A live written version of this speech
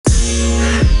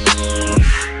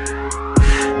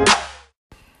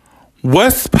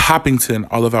What's Poppington,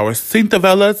 all of our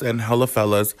Cintavellas and Hella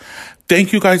Fellas?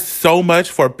 Thank you guys so much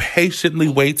for patiently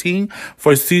waiting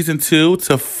for season 2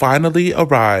 to finally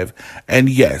arrive. And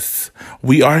yes,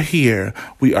 we are here.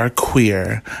 We are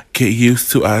queer. Get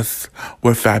used to us.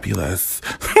 We're fabulous.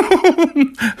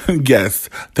 Yes,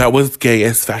 that was gay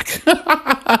as fuck.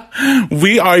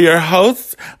 We are your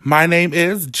hosts. My name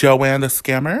is Joanne the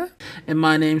Scammer. And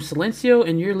my name's Silencio,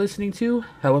 and you're listening to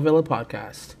Hella Villa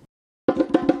Podcast.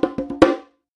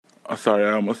 Oh, sorry,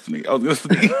 I almost sneezed. I was going to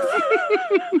sneeze.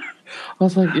 I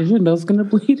was like, is your nose going to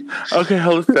bleed? Okay,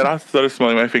 hell said I started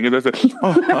smelling my fingers. I said,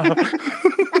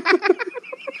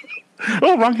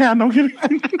 oh, wrong hand. No kidding.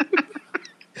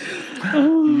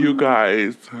 You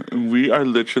guys, we are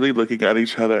literally looking at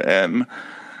each other, and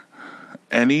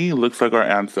Annie looks like our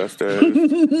ancestors.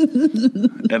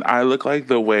 And I look like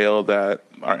the whale that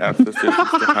our ancestors used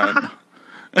to hunt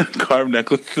and carve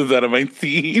necklaces out of my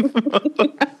teeth.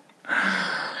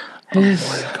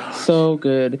 It's so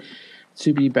good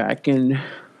to be back, and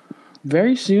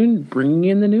very soon bringing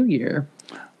in the new year.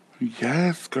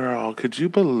 Yes, girl. Could you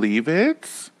believe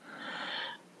it?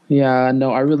 Yeah,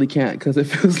 no, I really can't, because it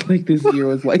feels like this year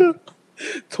was like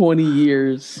 20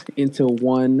 years into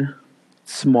one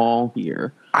small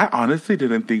year. I honestly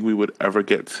didn't think we would ever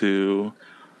get to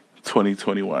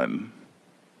 2021.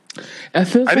 I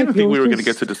didn't think we were going to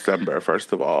get to December,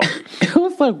 first of all. It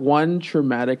was like one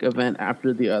traumatic event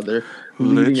after the other.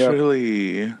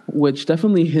 Literally. Which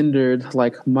definitely hindered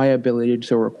like my ability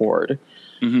to record,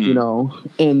 you know?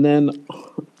 And then...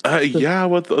 yeah,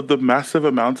 with the massive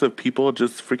amounts of people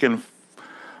just freaking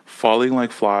falling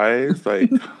like flies.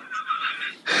 Like,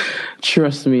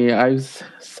 trust me, I've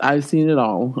seen it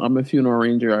all. I'm a funeral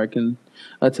arranger. I can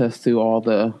attest to all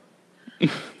the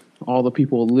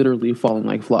people literally falling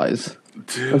like flies.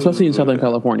 Dude, especially in Southern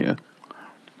California.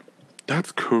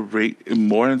 That's great.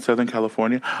 More in Southern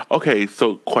California. Okay,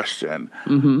 so question: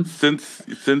 since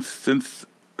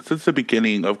the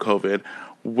beginning of COVID,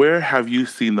 where have you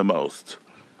seen the most?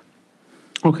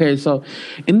 Okay, so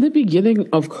in the beginning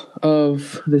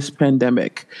of this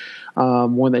pandemic,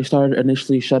 when they started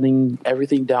initially shutting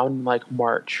everything down in like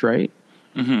March, right?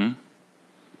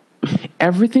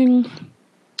 Everything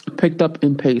picked up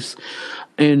in pace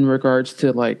in regards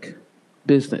to like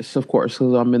business, of course,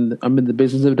 because I'm in the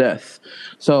business of death.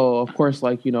 So of course,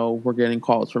 like, you know, we're getting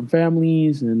calls from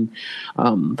families, and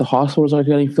the hospitals are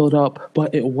getting filled up,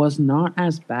 but it was not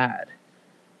as bad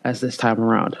as this time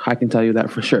around. I can tell you that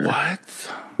for sure.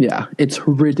 What? Yeah, it's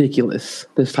ridiculous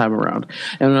this time around.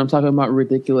 And when I'm talking about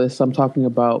ridiculous, I'm talking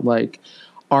about like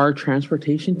our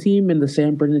transportation team in the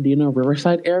San Bernardino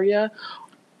Riverside area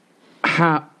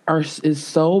is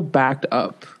so backed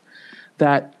up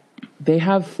that they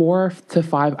have 4 to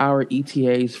 5 hour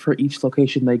ETAs for each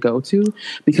location they go to,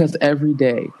 because every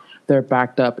day they're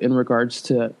backed up in regards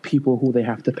to people who they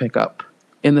have to pick up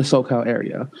in the SoCal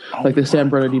area, like the San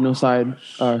Bernardino San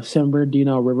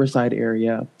Bernardino Riverside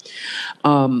area.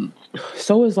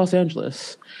 So is Los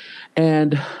Angeles.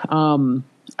 And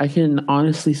I can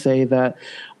honestly say that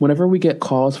whenever we get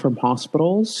calls from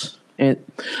hospitals, and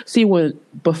see,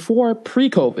 before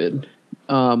pre-COVID,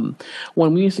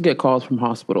 when we used to get calls from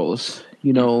hospitals,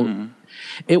 you know,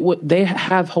 they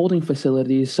have holding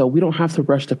facilities, so we don't have to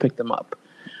rush to pick them up.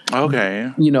 Okay.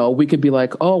 You know, we could be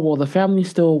like, oh, well, we're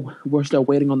still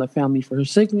waiting on the family for her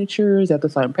signatures. They have to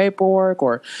sign paperwork,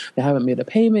 or they haven't made a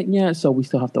payment yet, so we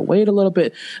still have to wait a little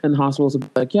bit. And the hospitals will be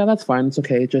like, yeah, that's fine. It's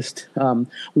okay. Just we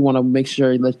want to make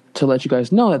sure to let you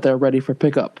guys know that they're ready for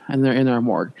pickup and they're in our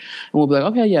morgue. And we'll be like,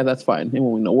 okay, yeah, that's fine.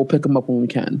 And we'll pick them up when we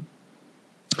can.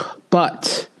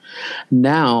 But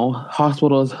now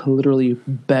hospitals literally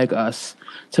beg us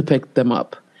to pick them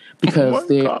up because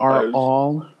they are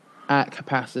all at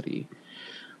capacity.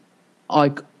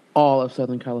 Like all of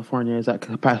Southern California is at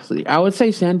capacity. I would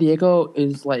say San Diego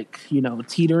is like, you know,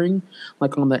 teetering,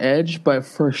 like on the edge, but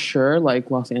for sure,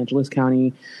 like Los Angeles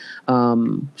County,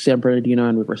 San Bernardino,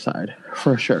 and Riverside,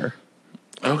 for sure.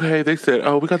 Okay, they said,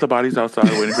 oh, we got the bodies outside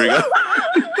waiting for you guys.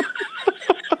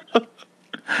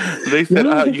 They said,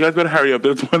 you guys better hurry up.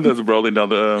 There's one that's rolling down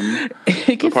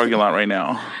the parking lot right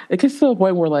now. It gets to a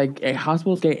point where like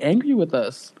hospitals get angry with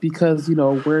us because, you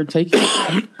know, we're taking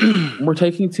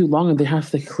too long, and they have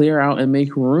to clear out and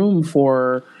make room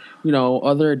for, you know,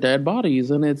 other dead bodies.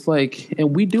 And it's like,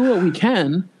 and we do what we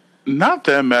can. Not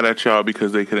that mad at y'all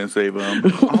because they couldn't save them.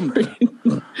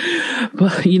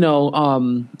 But, you know,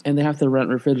 and they have to rent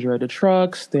refrigerated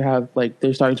trucks. They're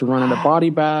starting to run into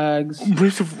body bags.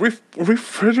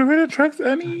 Refrigerated trucks,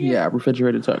 Annie? Yeah,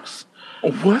 refrigerated trucks.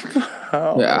 What the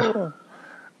hell? Yeah.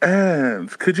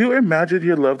 And could you imagine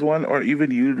your loved one or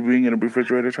even you being in a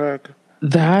refrigerator truck?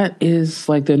 That is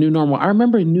like the new normal. I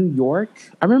remember in New York.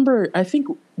 I think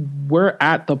we're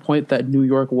at the point that New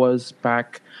York was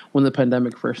back when the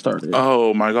pandemic first started.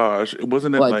 Oh my gosh.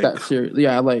 Wasn't it Like like that serious.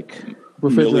 Yeah, like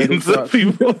refrigerator millions of trucks.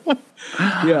 people?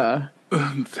 Yeah.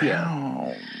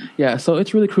 Damn. Yeah, so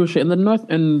it's really crucial in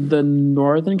the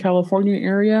Northern California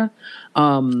area.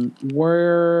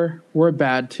 We're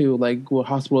bad too. Like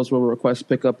hospitals will request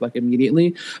pickup like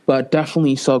immediately, but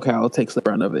definitely SoCal takes the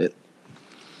brunt of it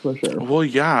for sure. Well,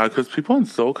 yeah, because people in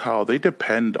SoCal, they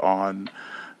depend on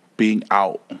being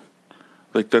out.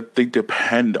 Like that, they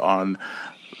depend on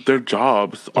their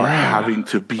jobs are having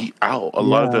to be out. A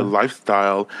lot of their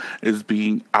lifestyle is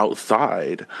being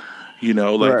outside.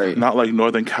 Like Right. not like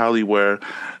Northern Cali where,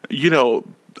 people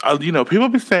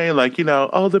be saying like,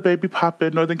 oh, the baby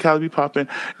popping, Northern Cali be popping.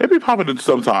 It be popping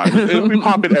sometimes. It be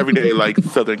popping every day like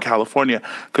Southern California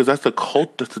because that's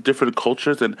the different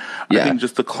cultures and I think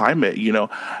just the climate.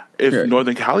 If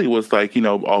Northern Cali was like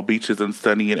all beaches and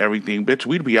sunny and everything, bitch,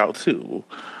 we'd be out too.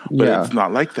 But it's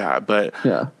not like that. But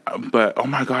oh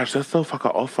my gosh, that's so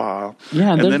fucking awful.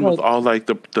 Yeah, and then with all like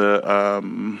the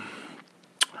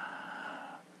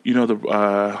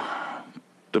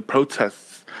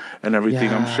protests and everything,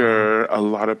 I'm sure a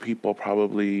lot of people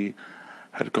probably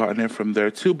had gotten it from there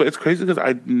too. But it's crazy because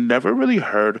I never really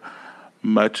heard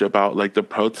much about like the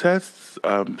protests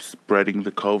spreading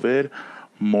the COVID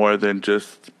more than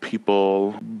just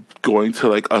people going to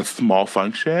like a small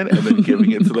function and then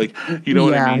giving it to like,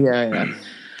 what I mean?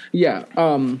 Yeah.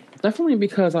 Definitely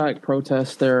because I like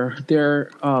protests. They're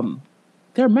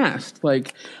masked.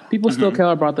 Like people still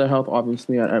care about their health,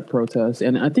 obviously, at protests.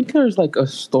 And I think there's like a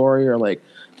story or like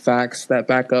facts that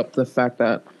back up the fact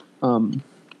that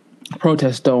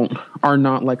protests are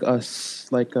not like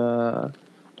a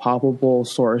palpable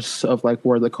source of like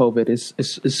where the COVID is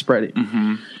spreading.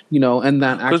 And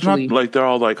that actually, it's not like they're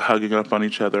all like hugging up on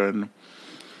each other and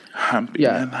humping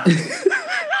and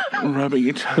rubbing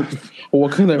each other.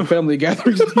 What kind of family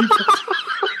gatherings do you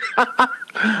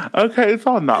Okay, it's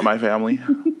all not my family.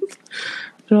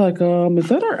 They're like, is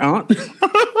that our aunt?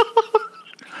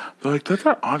 They're like, that's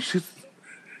our aunt. She's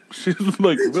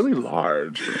like really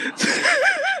large.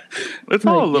 It's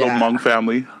all a little Hmong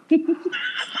family.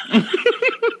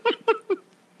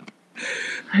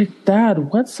 Hey,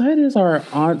 Dad, what side is our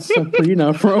Aunt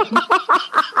Sabrina from?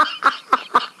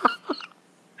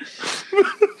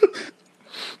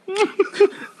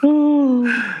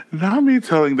 Now me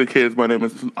telling the kids my name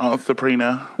is Aunt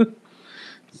Sabrina.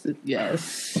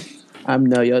 Yes. I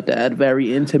know your dad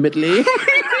very intimately.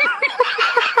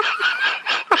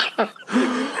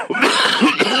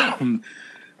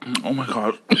 Oh my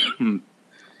God.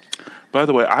 By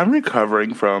the way, I'm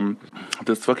recovering from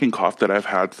this fucking cough that I've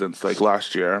had since like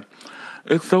last year.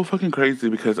 It's so fucking crazy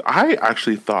because I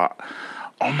actually thought,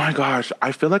 oh my gosh,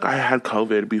 I feel like I had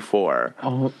COVID before.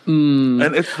 And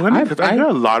it's funny because I hear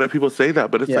a lot of people say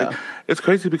that, but it's like, it's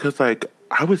crazy because like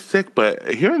I was sick,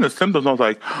 but hearing the symptoms, I was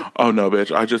like, oh no,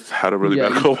 bitch, I just had a really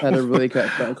bad cough. Had a really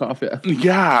bad cough,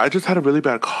 Yeah, I just had a really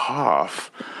bad cough.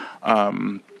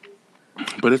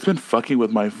 But it's been fucking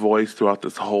with my voice throughout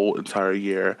this whole entire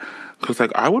year. Because,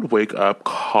 like, I would wake up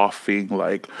coughing,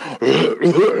 like, like,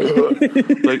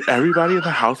 everybody in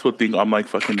the house would think I'm, like,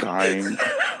 fucking dying.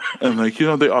 And, like,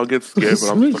 they all get scared, but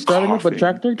I'm just, like, starting up a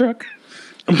tractor truck?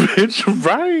 Bitch,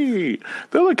 right.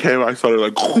 Then, like, came, I started,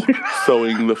 like,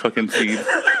 sowing the fucking seeds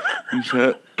and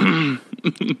shit.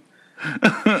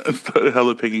 Started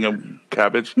hella picking up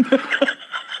cabbage.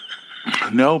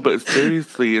 No, but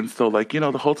seriously, and so, like,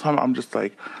 the whole time I'm just,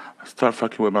 like, I start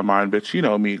fucking with my mind, bitch. You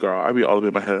know me, girl. I be all the way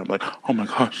in my head. I'm like, oh my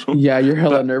gosh. Yeah, you're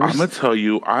hella nervous. I'm gonna tell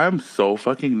you, I'm so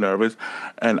fucking nervous,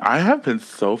 and I have been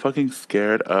so fucking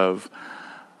scared of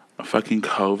fucking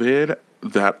COVID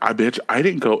that I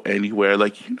didn't go anywhere.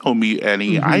 Like, you know me,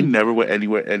 Annie. Mm-hmm. I never went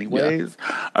anywhere anyways,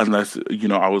 unless,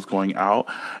 I was going out.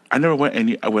 I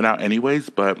went out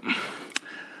anyways, but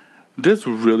this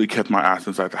really kept my ass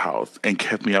inside the house and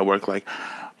kept me at work. Like,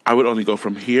 I would only go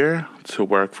from here to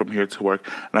work,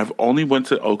 and I've only went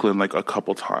to Oakland like a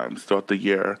couple times throughout the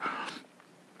year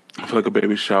for like a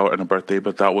baby shower and a birthday,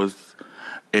 but that was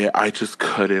it. I just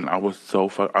couldn't. I was so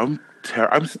I'm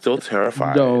still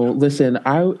terrified. No, listen,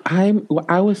 I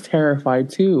was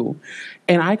terrified too,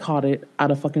 and I caught it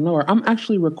out of fucking nowhere. I'm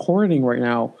actually recording right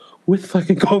now with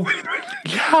fucking COVID.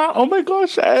 Yeah. Oh my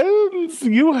gosh, Ems,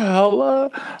 you hella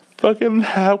fucking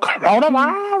have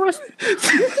coronavirus.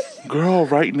 Girl,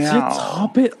 right now. To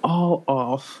top it all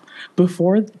off,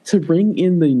 to bring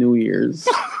in the New Year's,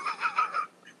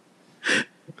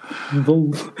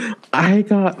 I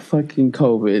got fucking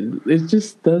COVID. It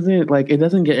just doesn't it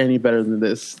doesn't get any better than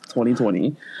this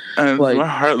 2020. And Like my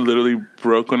heart literally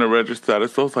broke when I read your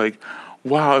status. I was like,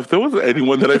 wow, if there was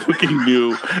anyone that I fucking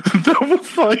knew that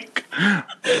was like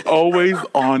always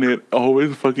on it,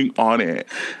 always fucking on it,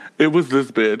 it was this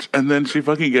bitch. And then she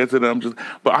fucking gets it, and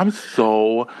but I'm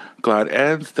so glad,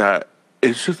 ends that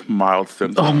it's just mild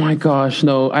symptoms. oh my gosh,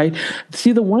 no. I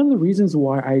see the one of the reasons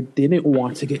why I didn't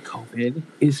want to get COVID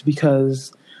is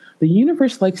because the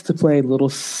universe likes to play little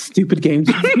stupid games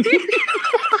with me.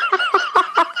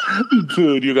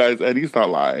 Dude, you guys, and he's not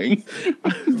lying.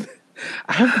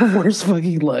 I have the worst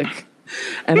fucking luck.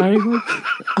 And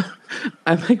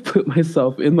I put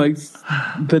myself in like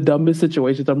the dumbest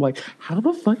situations. I'm like, how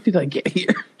the fuck did I get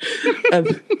here?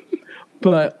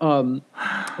 But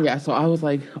yeah, so I was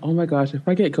like, oh my gosh, if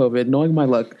I get COVID, knowing my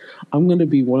luck, I'm gonna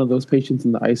be one of those patients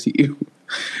in the ICU.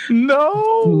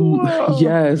 No.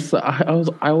 Yes, I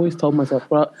always told myself,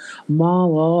 well,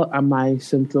 my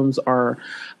symptoms are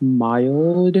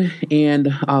mild,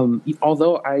 and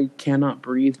although I cannot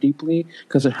breathe deeply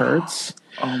because it hurts,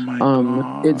 oh my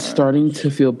god, it's starting to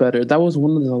feel better. That was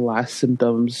one of the last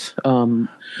symptoms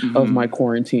of my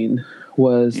quarantine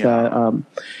was that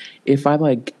if I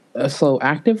so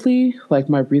actively, like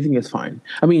my breathing is fine.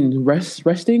 I mean,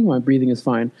 resting, my breathing is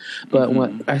fine. But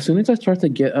as soon as I start to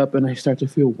get up and I start to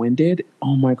feel winded,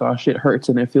 oh my gosh, it hurts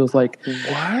and it feels like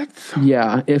what?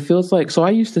 Yeah, it feels like. So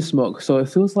I used to smoke, so it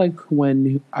feels like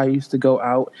when I used to go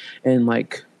out and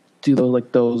like do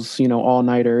those all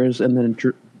nighters and then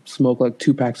smoke like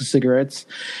 2 packs of cigarettes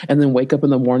and then wake up in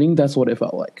the morning. That's what it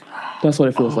felt like. That's what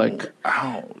it feels like.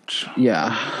 Ouch.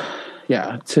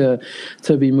 Yeah, to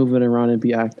be moving around and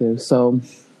be active. So,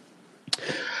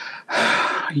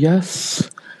 yes,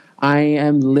 I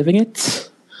am living it.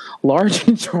 Large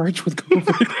in charge with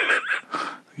COVID.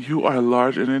 You are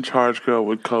large and in charge, girl,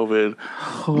 with COVID.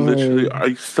 Oh. Literally, are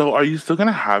you still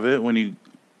gonna have it when it's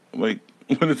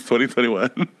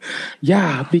 2021?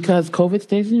 Yeah, because COVID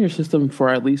stays in your system for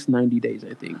at least 90 days,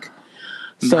 I think.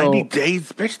 So, 90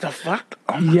 days, bitch, the fuck?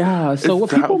 Oh yeah, so what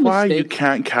people mistake... why you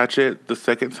can't catch it the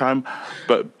second time,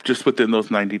 but just within those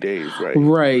 90 days, right?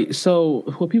 Right. So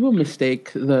what people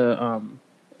mistake they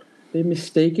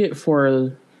mistake it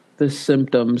for the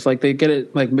symptoms. Like they get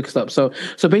it like mixed up. So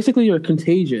basically you're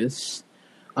contagious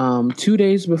 2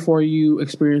 days before you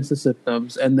experience the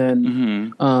symptoms, and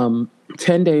then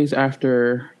 10 days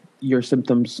after your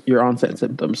onset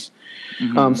symptoms.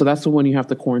 So that's the one you have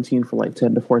to quarantine for like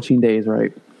 10 to 14 days,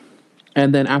 right?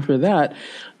 And then after that,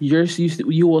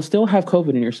 you will still have COVID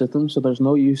in your system, so there's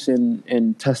no use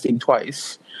in testing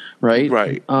twice, right?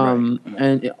 Right.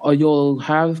 And you'll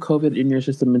have COVID in your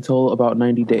system until about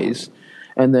 90 days.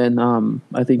 And then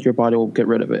I think your body will get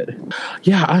rid of it.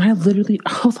 Yeah, and I was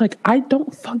like, I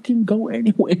don't fucking go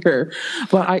anywhere.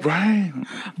 But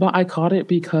I caught it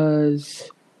because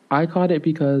my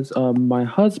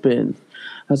husband's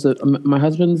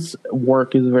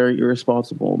work is very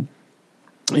irresponsible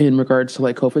in regards to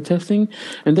like COVID testing,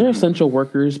 and they're essential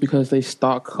workers because they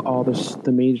stock all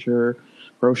the major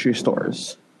grocery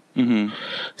stores.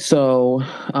 So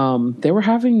they were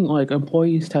having like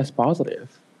employees test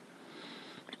positive,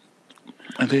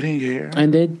 and they didn't care.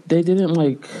 And they didn't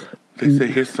like. They said,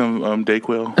 "Here's some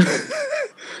Dayquil."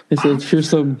 They said, "Here's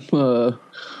some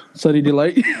Sunny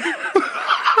Delight."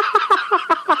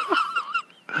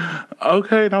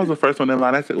 Okay, that was the first one in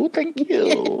line. I said, "Oh, thank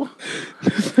you."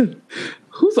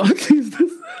 Whose auntie is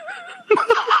this?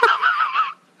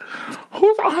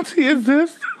 Whose auntie is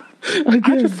this?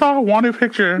 I just saw a wanted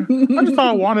picture. I just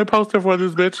saw a wanted poster for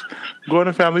this bitch going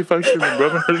to family functions and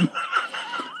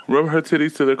rubbing her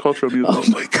titties to their cultural music. Oh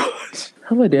my gosh.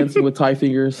 How am I dancing with Thai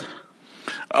fingers?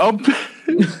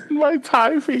 My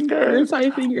Thai fingers. Your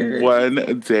Thai fingers.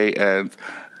 One day ends.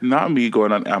 Not me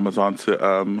going on Amazon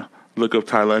to look up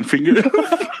Thailand fingers.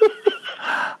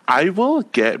 I will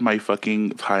get my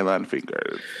fucking Thailand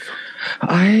fingers.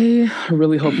 I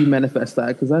really hope you manifest that,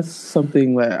 because that's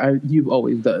something that you've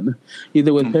always done,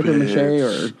 either with paper mache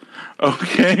or.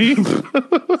 Okay.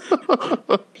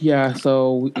 Yeah.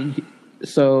 So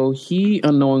he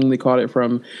unknowingly caught it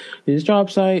from his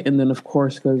job site, and then of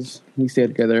course, because we stayed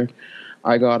together,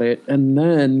 I got it, and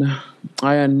then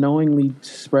I unknowingly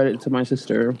spread it to my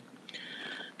sister.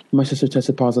 My sister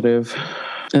tested positive,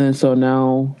 and then so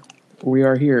now we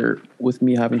are here with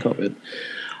me having COVID.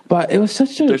 But it was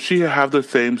such a... Does she have the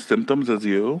same symptoms as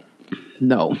you?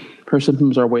 No. Her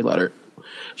symptoms are way lighter.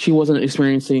 She wasn't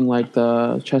experiencing like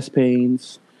the chest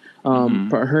pains.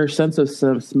 But her sense of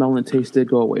smell and taste did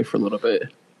go away for a little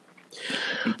bit.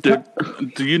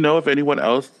 Do you know of anyone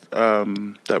else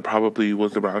that probably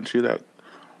was around you that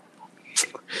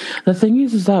The thing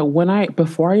is that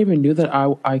before I even knew that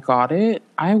I got it,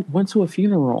 I went to a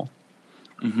funeral.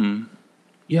 Mm-hmm.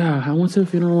 Yeah, I went to a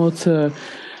funeral to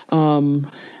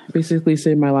basically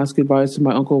say my last goodbyes to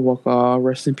my Uncle Waka.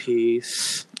 Rest in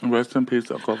peace. Rest in peace,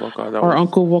 Uncle Waka. Our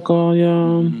Uncle Waka,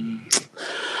 yeah.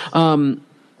 Mm-hmm.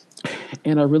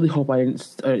 And I really hope I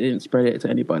didn't spread it to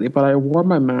anybody. But I wore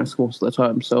my mask most of the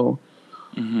time, so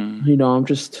I'm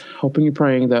just hoping and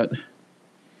praying that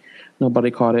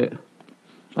nobody caught it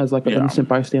as like an innocent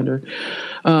bystander.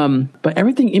 But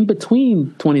everything in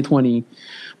between 2020,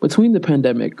 between the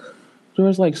pandemic, there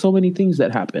was like so many things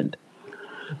that happened.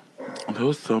 There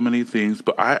was so many things,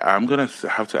 but I'm gonna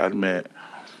have to admit,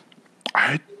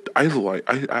 I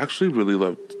actually really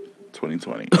loved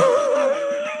 2020.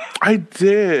 I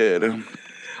did.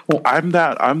 Well, I'm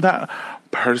that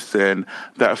person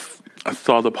that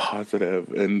saw the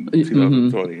positive in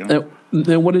 2020.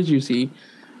 And what did you see?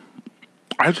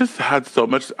 I just had so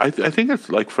much. I think it's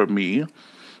like for me,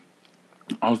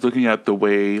 I was looking at the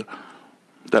way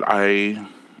that I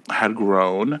had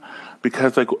grown,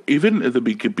 because like even at the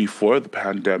before the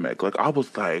pandemic, like I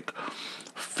was like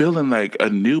feeling like a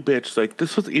new bitch. Like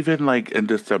this was even like in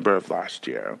December of last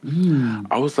year.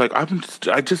 I was like, I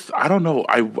don't know.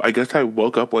 I guess I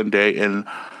woke up one day and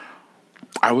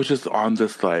I was just on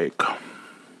this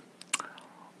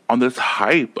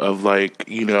hype of like,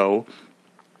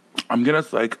 I'm gonna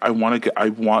like I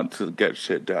want to get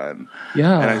shit done.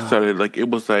 Yeah. And I started like it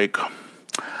was like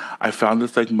I found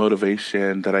this like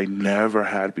motivation that I never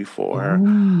had before.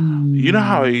 You know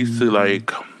how I used to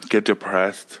like get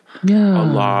depressed a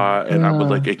lot, and I would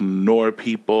like ignore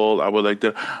people. I would like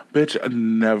bitch,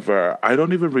 never. I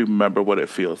don't even remember what it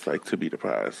feels like to be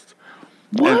depressed.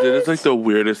 What? And it's like the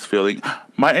weirdest feeling.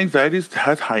 My anxiety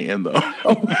has heightened though.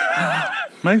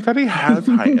 My anxiety has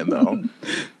heightened though.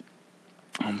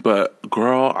 But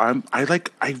girl, I've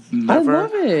never. I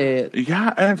love it.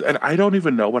 Yeah, and I don't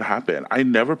even know what happened. I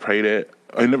never prayed it.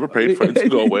 I never prayed for it to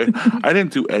go away. I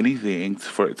didn't do anything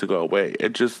for it to go away.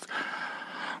 It just.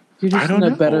 You're just in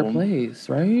a better place,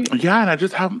 right? Yeah, and I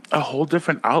just have a whole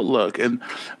different outlook. And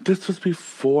this was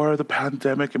before the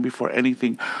pandemic and before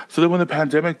anything. So then when the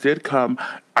pandemic did come,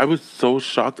 I was so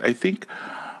shocked. I think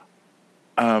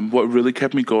what really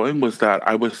kept me going was that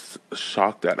I was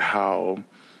shocked at how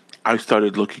I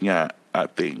started looking at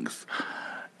things,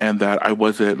 and that I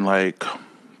wasn't like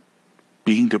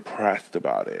being depressed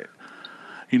about it.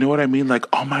 You know what I mean? Like,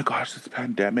 oh my gosh, this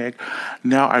pandemic.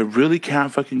 Now I really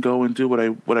can't fucking go and do what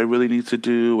I really need to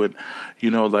do. And,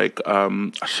 like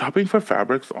shopping for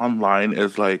fabrics online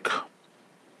is like,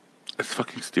 it's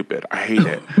fucking stupid. I hate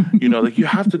it. Like you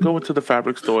have to go into the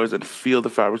fabric stores and feel the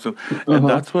fabrics. And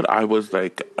that's what I was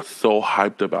like so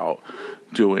hyped about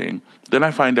doing. Then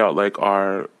I find out like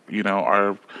our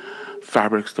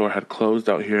fabric store had closed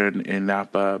out here in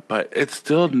Napa, but it's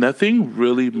still nothing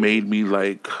made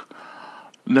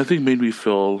me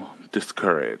feel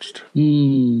discouraged.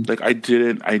 Like I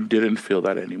didn't feel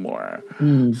that anymore.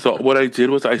 So what I did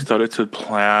was I started to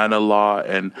plan a lot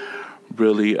and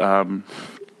really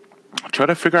try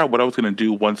to figure out what I was going to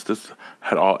do once this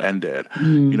had all ended.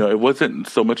 It wasn't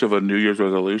so much of a New Year's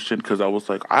resolution because I was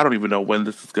like, I don't even know when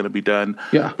this is going to be done.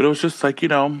 Yeah. But it was just like,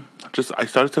 I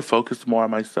started to focus more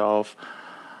on myself.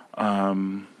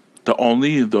 The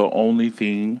only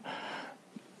thing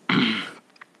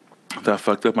that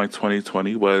fucked up my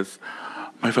 2020 was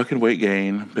my fucking weight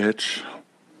gain, bitch.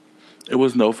 It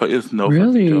was no really?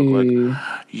 fucking joke. Like,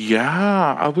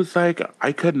 yeah, I was like,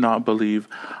 I could not believe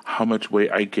how much weight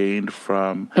I gained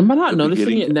from. Am I not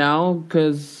noticing it now?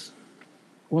 Because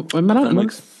am I not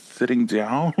like sitting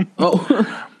down?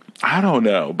 Oh, I don't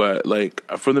know, but like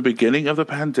from the beginning of the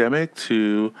pandemic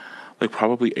to like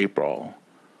probably April,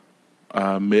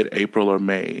 mid-April or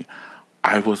May,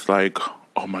 I was like,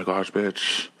 oh my gosh,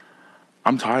 bitch,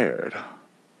 I'm tired.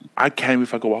 I can't even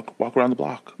fucking walk around the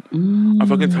block. I'm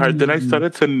fucking tired. Then I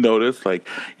started to notice, like,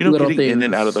 little getting things. in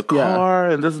and out of the car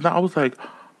and this and that. I was like,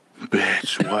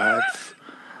 bitch, what?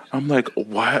 I'm like,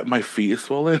 what? My feet is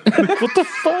swollen? Like, what the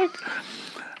fuck?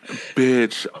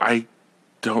 Bitch, I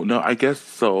don't know. I guess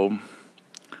so.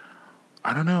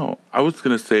 I don't know. I was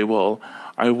going to say, well,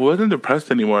 I wasn't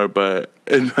depressed anymore,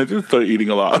 and I just started eating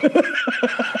a lot.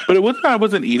 But it wasn't that I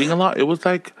wasn't eating a lot. It was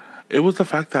the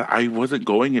fact that I wasn't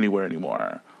going anywhere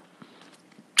anymore.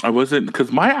 I wasn't,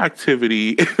 because my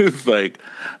activity is like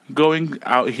going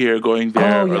out here, going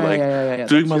there, or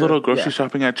doing my little grocery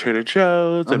shopping at Trader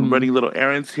Joe's and running little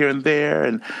errands here and there,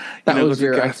 and that was go to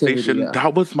your the gas activity, station.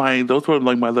 yeah. Those were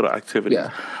like my little activities. Yeah.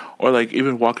 or like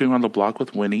even walking around the block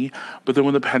with Winnie. But then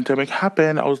when the pandemic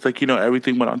happened, I was like,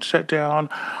 everything went on shutdown.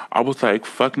 I was like,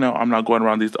 fuck no, I'm not going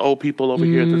around these old people over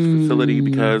here at this facility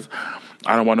because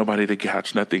I don't want nobody to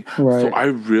catch nothing. So Right. I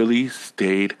really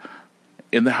stayed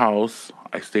in the house.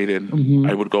 I stayed in.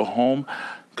 I would go home,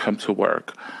 come to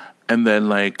work, and then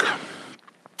like,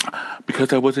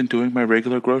 because I wasn't doing my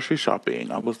regular grocery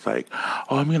shopping, I was like,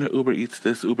 oh, I'm gonna Uber Eats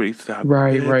this, Uber Eats that.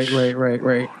 Right. Bitch.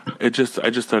 Right. I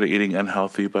just started eating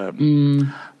unhealthy, but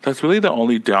that's really the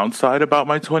only downside about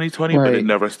my 2020. But it Right.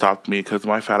 never stopped me because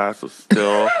my fat ass was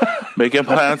still making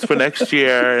plans for next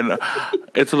year, and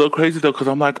it's a little crazy though because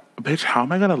I'm like, bitch, how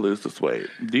am I gonna lose this weight?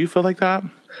 Do you feel like that?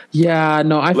 Yeah,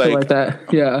 no, I feel like that.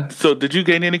 Yeah. So did you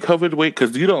gain any COVID weight?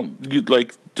 Because you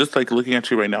like, just like looking at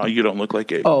you right now, you don't look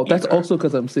like it. Oh, that's either. also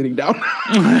because I'm sitting down.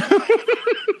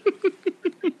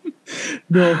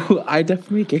 No, I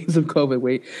definitely gained some COVID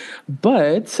weight,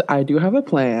 but I do have a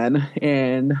plan,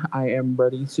 and I am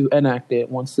ready to enact it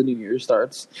once the new year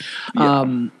starts.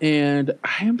 Yeah. And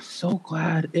I am so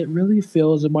glad. It really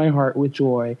fills my heart with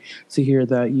joy to hear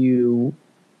that you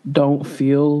don't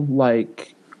feel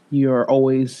like you're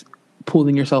always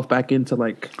pulling yourself back into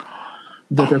like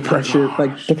the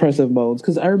depressive modes.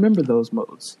 Because I remember those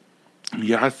modes.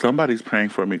 Yeah, somebody's praying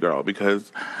for me, girl,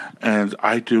 and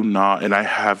I do not, and I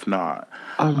have not.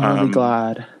 I'm really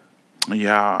glad.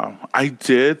 Yeah, I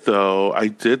did though. I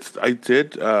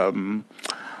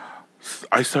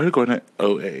started going to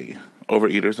OA,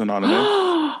 Overeaters Anonymous.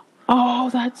 Oh,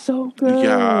 that's so good.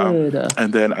 Yeah,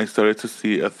 and then I started to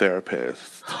see a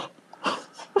therapist.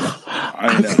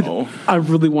 I know. I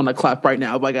really want to clap right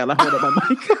now, but I gotta hold up my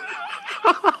mic.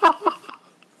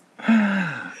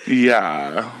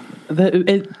 Yeah.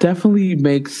 It definitely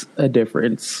makes a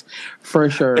difference, for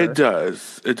sure. It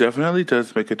does. It definitely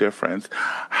does make a difference.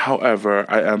 However,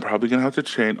 I am probably going to have to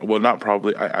change. Well, not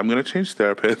probably. I'm going to change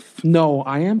therapists. No,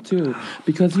 I am too.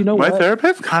 Because you know My what?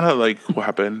 therapist kind of like, what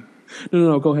happened?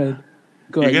 No, go ahead.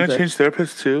 You're going to change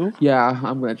therapists too? Yeah,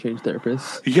 I'm going to change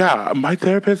therapists. Yeah, my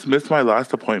therapist missed my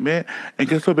last appointment. And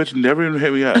guess what, bitch? Never even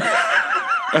hit me up.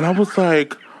 And I was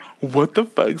like, what the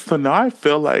fuck? So now I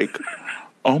feel like,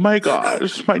 oh my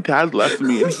gosh, my dad left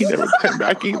me and he never came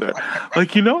back either.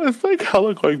 Like, it's like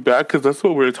hella going back because that's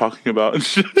what we were talking about and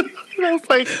shit. And I was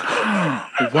like,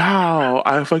 wow,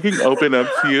 I fucking opened up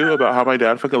to you about how my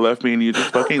dad fucking left me and you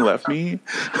just fucking left me?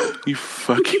 You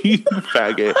fucking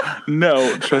faggot.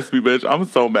 No, trust me, bitch, I'm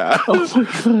so mad. Oh my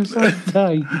gosh, I'm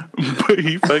dying. But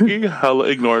he fucking hella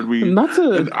ignored me. Not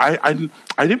to... And I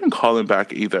didn't even call him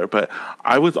back either, but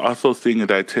I was also seeing a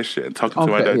dietitian, talking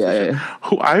to my dietitian,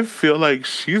 who I feel like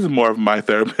she's more of my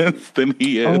therapist than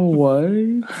he is. Oh, what?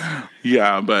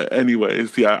 Yeah, but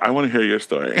anyways, yeah, I want to hear your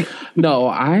story. No,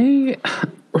 I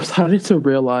started to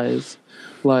realize,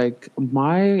 like,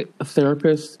 my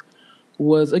therapist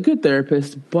was a good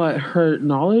therapist, but her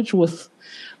knowledge was,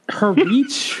 her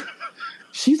reach...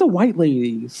 She's a white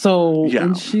lady, so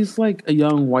and she's like a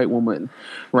young white woman,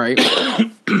 right?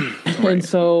 And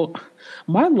so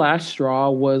my last straw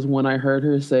was when I heard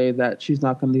her say that she's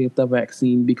not going to get the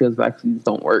vaccine because vaccines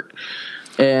don't work.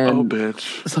 And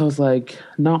bitch. So I was like,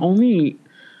 not only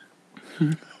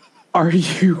are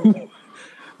you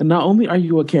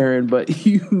a Karen, but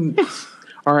you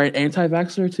are an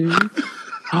anti-vaxxer too.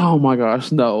 Oh my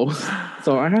gosh, no.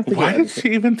 So I have to. Why did she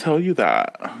even tell you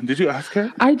that? Did you ask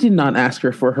her? I did not ask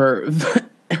her for her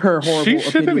horrible. She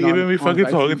shouldn't even be fucking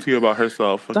vaccine. talking to you about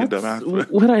herself. Fucking That's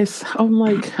dumbass. what I'm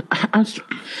like.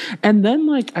 And then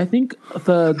like I think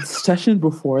the session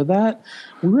before that,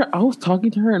 I was talking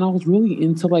to her and I was really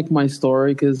into like my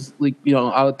story because like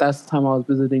that's the time I was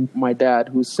visiting my dad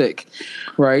who's sick,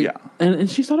 right? Yeah.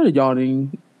 And she started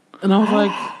yawning, and I was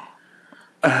like.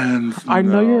 And I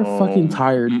know you're fucking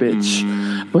tired,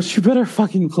 bitch, but you better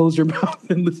fucking close your mouth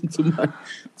and listen to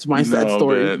my sad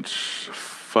story. Bitch.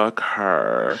 Fuck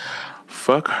her.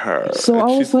 So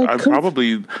I was like,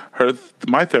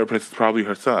 my therapist is probably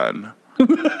her son.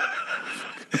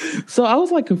 So I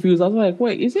was like confused. I was like,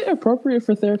 wait, is it appropriate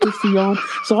for therapists to yawn?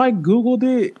 So I Googled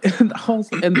it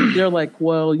and they're like,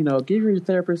 well, give your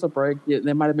therapist a break. Yeah,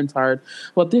 they might have been tired.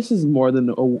 But this is more than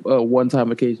a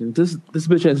one-time occasion. This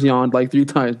bitch has yawned like 3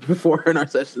 times before in our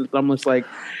sessions. I'm just like,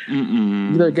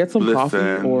 either get some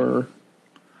coffee or...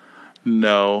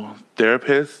 No,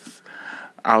 therapists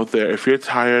out there, if you're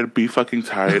tired, be fucking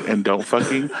tired and don't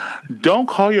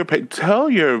call your tell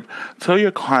your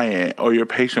client or your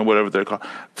patient, whatever they're called,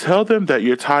 tell them that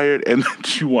you're tired and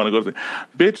that you want to go to sleep.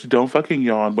 Bitch, don't fucking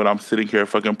yawn when I'm sitting here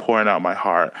fucking pouring out my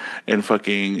heart and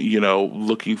fucking,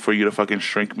 looking for you to fucking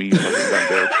shrink me, you fucking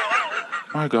dumb bitch.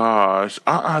 My gosh.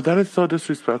 That is so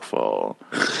disrespectful.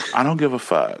 I don't give a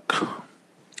fuck.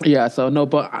 Yeah, so no,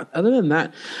 but other than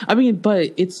that, I mean,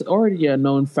 but it's already a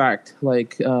known fact.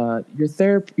 Like, your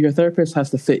therapist has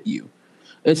to fit you.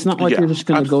 It's not like you're Yeah, just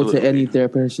gonna go to any absolutely.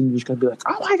 therapist and you're just gonna be like,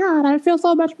 "Oh my god, I feel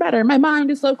so much better. My mind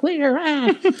is so clear."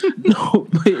 No,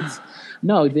 but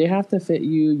no, they have to fit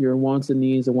you, your wants and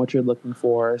needs, and what you're looking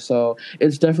for. So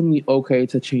it's definitely okay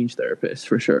to change therapists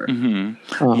for sure. Yeah,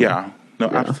 no, Yeah,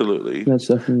 absolutely. that's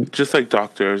definitely. Just like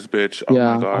doctors, bitch. Oh my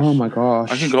Yeah. Oh gosh. my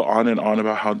I can gosh. go on and on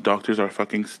about how doctors are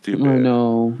fucking I stupid.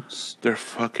 know. They're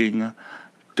fucking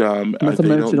dumb. Not to They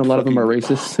mention, a don't lot of them are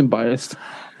fucking racist and biased.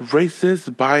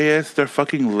 racist, biased. They're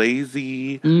fucking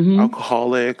lazy, Mm-hmm.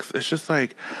 alcoholics. It's just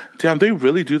like, damn, they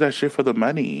really do that shit for the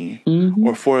money Mm-hmm.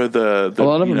 or for A the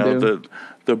lot of them do.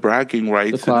 the bragging The rights.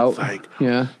 And it's clout. like,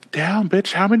 Yeah. damn,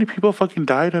 bitch, how many people fucking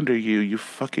died under you? You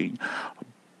fucking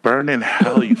burn in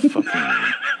hell. You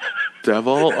fucking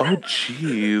devil. Oh,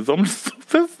 jeez, I'm so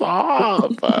pissed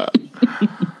off.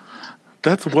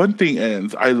 That's one thing,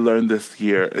 ends I learned this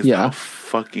year is how Yeah.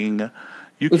 fucking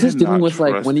you Was this dealing cannot with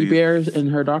like trust Winnie these. Bears and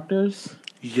her doctors?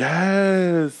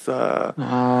 Yes, her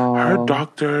Oh.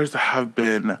 doctors have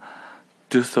been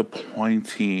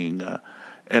disappointing,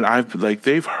 and I've like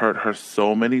they've hurt her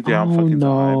so many damn Oh fucking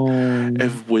times. no.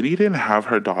 If Winnie didn't have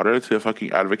her daughter to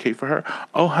fucking advocate for her,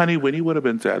 oh honey, Winnie would have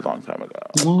been dead a long time ago.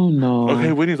 Oh Okay,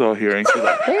 no. Winnie's all here, and she's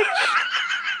like, bitch.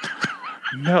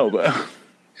 No,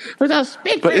 But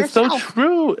speak for but it's so yourself.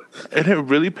 true, and it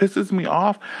really pisses me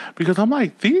off because I'm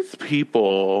like these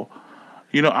people.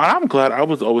 You know, I'm glad I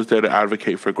was always there to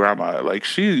advocate for grandma. Like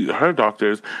her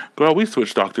doctors, girl, we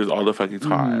switch doctors all the fucking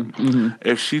time. Mm-hmm.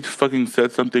 If she fucking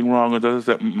said something wrong or does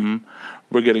that,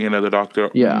 we're getting another doctor.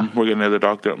 Yeah. We're getting another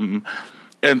doctor.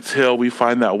 Until we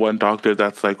find that one doctor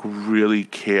that's like really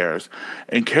cares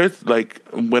and cares. Like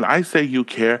when I say you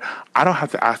care, I don't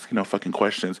have to ask fucking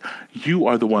questions. You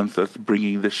are the ones that's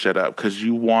bringing this shit up because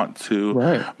you want to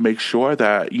Right. make sure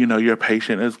that your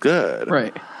patient is good.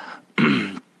 Right.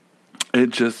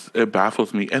 It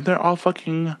baffles me. And they're all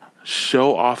fucking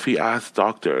show offy ass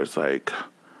doctors. Like,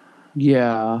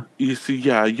 Yeah. you see,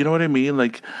 yeah, you know what I mean?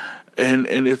 Like, and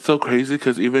it's so crazy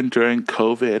because even during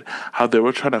COVID, how they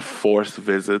were trying to force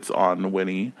visits on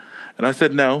Winnie. And I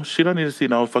said, no, she don't need to see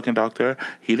no fucking doctor.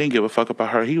 He didn't give a fuck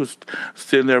about her. He was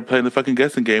sitting there playing the fucking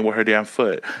guessing game with her damn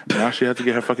foot. Now she had to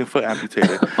get her fucking foot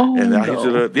amputated. Oh and now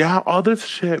no. yeah, all this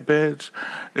shit, bitch.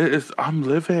 I'm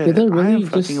livid. Did they I am really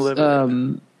fucking just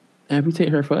livid. amputate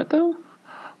her foot though?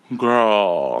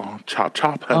 Girl, chop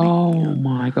chop, honey. Oh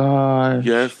my gosh.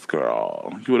 Yes,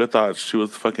 girl. You would have thought she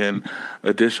was fucking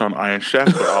a dish on Iron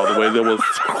Chef, girl. The way there was.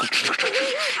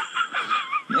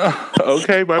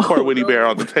 Okay, my poor Winnie Bear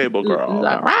on the table, girl.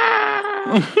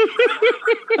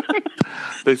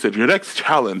 They said your next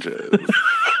challenge is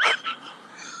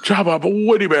chop up a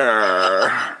Winnie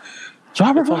Bear.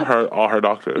 Chop her It's all her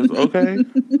doctors. Okay.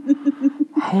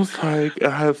 I was like,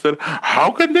 and I said,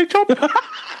 how can they chop?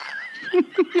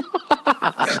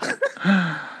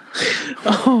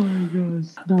 Oh my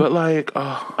gosh. No. But like,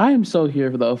 I am so here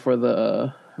though for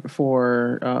the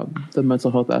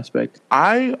mental health aspect.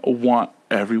 I want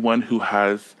everyone who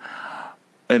has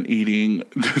an eating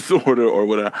disorder or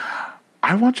whatever.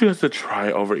 I want you guys to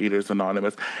try Overeaters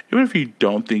Anonymous. Even if you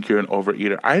don't think you're an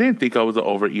overeater. I didn't think I was an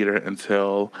overeater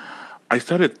until I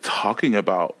started talking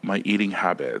about my eating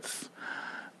habits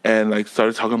and like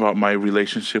started talking about my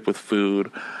relationship with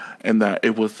food, and that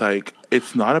it was like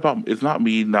it's not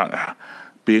me not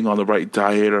being on the right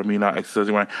diet or me not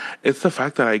exercising right. It's the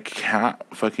fact that I can't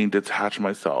fucking detach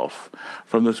myself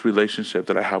from this relationship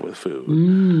that I have with food.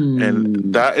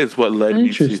 And that is what led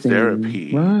me to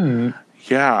therapy. Right.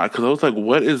 Yeah, because I was like,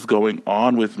 what is going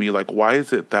on with me? Like, why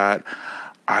is it that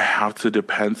I have to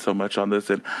depend so much on this?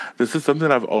 And this is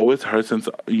something I've always heard since,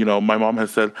 my mom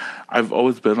has said, I've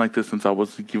always been like this since I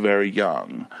was very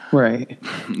young. Right.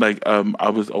 Like, I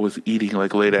was always eating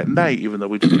like late at night, even though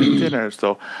we just had dinner.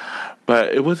 So,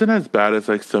 but it wasn't as bad as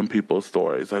like some people's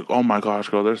stories. Like, oh my gosh,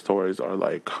 girl, their stories are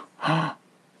like,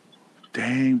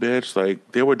 dang, bitch,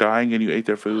 like they were dying and you ate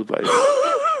their food. Like,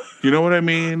 you know what I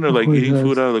mean? Or like eating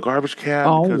food out of the garbage can.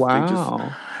 Oh, Because wow. they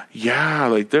just, yeah,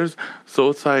 like so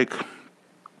it's like,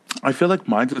 I feel like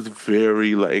mine is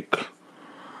very like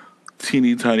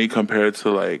teeny tiny compared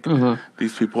to like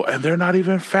these people, and they're not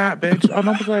even fat, bitch. And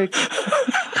I was like,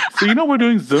 so we're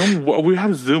doing Zoom. We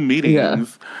have Zoom meetings, Yeah.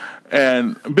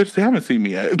 and bitch, they haven't seen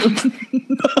me yet.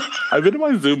 I've been in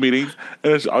my Zoom meetings,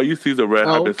 and all you see is a red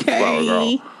hibiscus flower,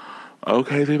 girl.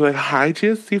 Okay, they be like, hi,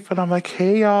 GIASIFA, and I'm like,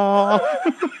 hey, y'all.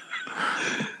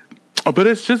 But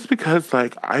it's just because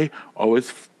like I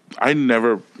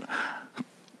never.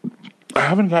 I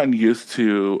haven't gotten used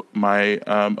to my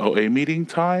OA meeting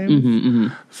time. Mm-hmm.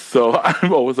 So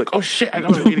I'm always like, oh shit, I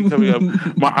got my meeting coming up.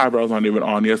 My eyebrows aren't even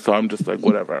on yet, so I'm just like,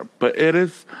 whatever. But it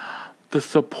is the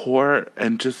support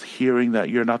and just hearing that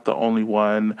you're not the only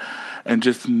one and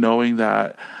just knowing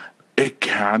that it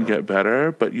can get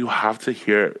better, but you have to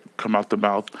hear it come out the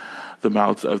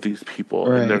mouths of these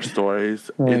people and their stories.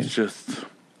 Right. It's just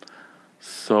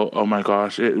so, oh my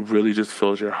gosh, it really just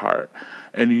fills your heart.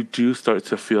 And you do start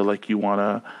to feel like you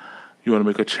wanna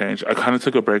make a change. I kind of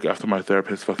took a break after my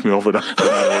therapist fucked me over.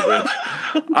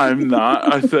 I'm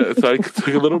not. I said so. I took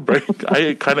a little break.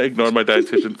 I kind of ignored my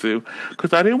dietitian too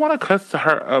because I didn't want to cuss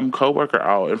her coworker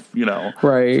out if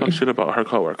talk shit about her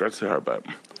coworker to her. But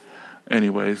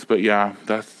anyways, but yeah,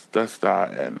 that's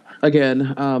that. And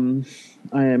again,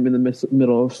 I am in the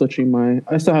middle of switching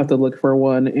I still have to look for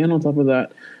one, and on top of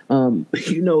that,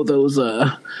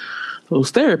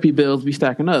 those therapy bills be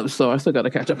stacking up, so I still got to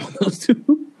catch up on those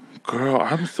too. Girl,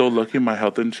 I'm so lucky my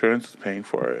health insurance is paying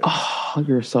for it. Oh,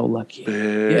 you're so lucky.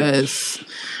 Bitch. Yes.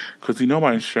 Because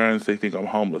my insurance, they think I'm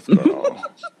homeless, girl.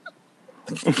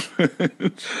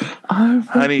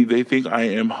 Honey, they think I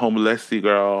am homelessy,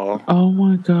 girl. Oh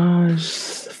my gosh.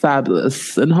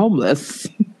 Fabulous and homeless.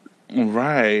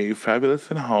 Right.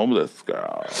 Fabulous and homeless,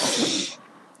 girl.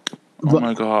 Oh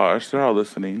my gosh, they're all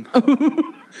listening.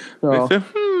 They said,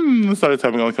 started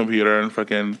typing on the computer and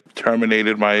fucking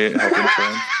terminated my health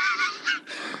insurance.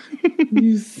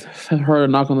 You heard a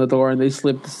knock on the door and they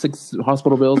slipped 6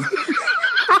 hospital bills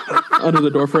under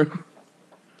the door frame.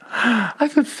 I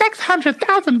said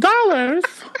 $600,000.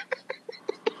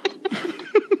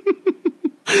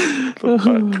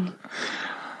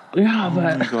 Yeah, but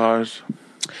oh my gosh,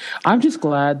 I'm just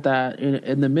glad that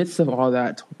in the midst of all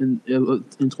that in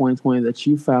 2020 that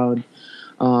you found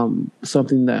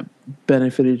something that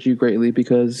benefited you greatly,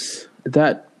 because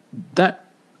that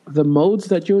the modes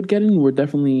that you would get in were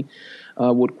definitely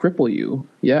would cripple you.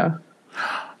 Yeah.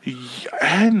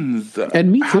 And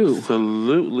me too.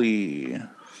 Absolutely.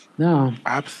 Yeah.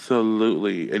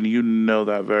 Absolutely. And you know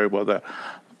that very well, that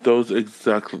those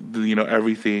exactly,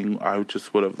 everything I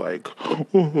just would have like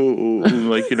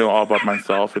all about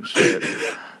myself and shit.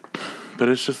 But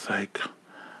it's just like,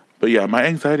 but yeah, my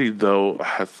anxiety though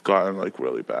has gotten like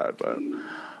really bad, but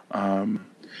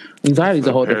anxiety's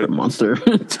a whole different monster.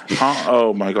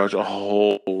 Oh my gosh, a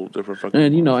whole different fucking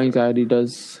and monster. Anxiety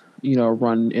does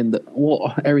run in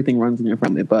everything runs in your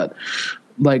family, but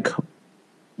like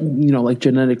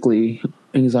genetically,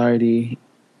 anxiety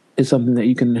is something that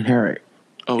you can inherit.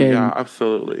 Oh yeah,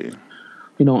 absolutely.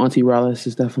 Auntie Rallis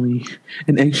is definitely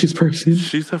an anxious person.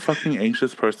 She's a fucking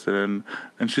anxious person,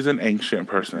 and she's an ancient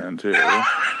person too. Did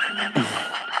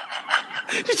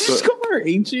you just call her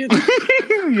ancient?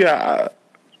 Yeah.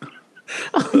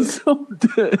 I'm so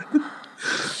dead.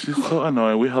 She's so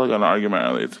annoying. We held an argument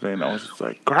earlier today, and I was just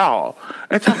like, girl,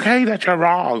 it's okay that you're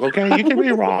wrong, okay? You can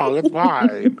be wrong. It's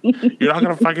fine. You're not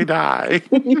going to fucking die.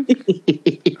 Oh,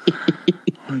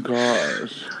 my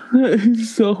gosh. That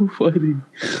is so funny.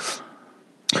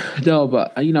 No,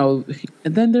 but, and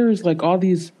then there's, like, all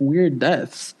these weird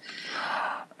deaths.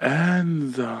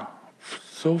 And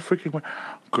so freaking weird.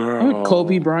 Girl.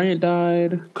 Kobe Bryant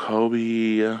died.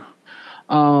 Kobe.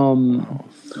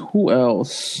 Who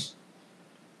else?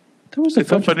 It's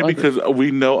so funny because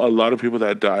we know a lot of people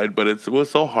that died, but it was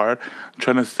so hard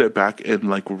trying to sit back and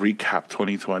like recap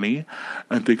 2020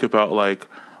 and think about like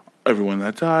everyone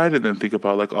that died, and then think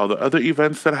about like all the other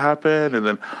events that happened, and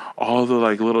then all the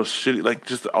like little shitty, like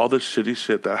just all the shitty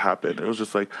shit that happened. It was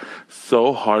just like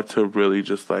so hard to really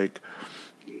just like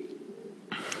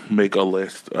make a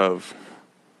list of.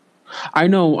 I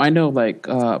know. Like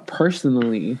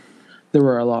personally, there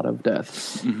were a lot of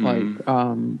deaths. Mm-hmm. Like,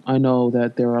 I know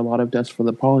that there are a lot of deaths for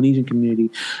the Polynesian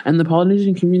community, and the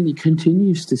Polynesian community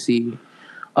continues to see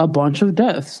a bunch of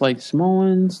deaths, like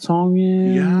Samoans,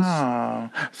 Tongans. Yeah.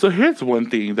 So here's one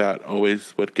thing that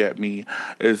always would get me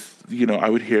is, I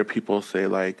would hear people say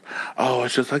like, oh,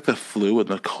 it's just like the flu and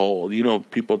the cold.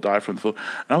 People die from the flu.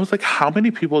 And I was like, how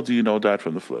many people do you know died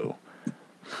from the flu?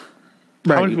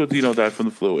 Right. How many people do you know died from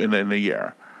the flu in a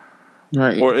year?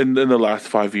 Right. Or in the last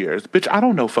 5 years? Bitch, I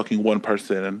don't know fucking one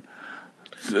person.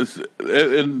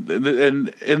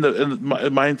 In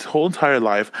my whole entire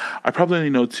life, I probably only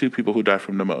know 2 people who died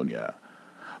from pneumonia.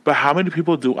 But how many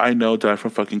people do I know died from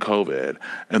fucking COVID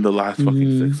in the last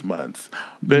fucking 6 months?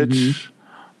 Bitch,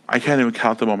 I can't even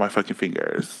count them on my fucking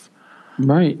fingers.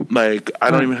 Right. Like,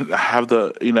 I don't even have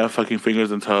the fucking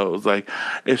fingers and toes. Like,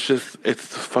 it's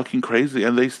fucking crazy.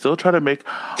 And they still try to make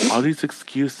all these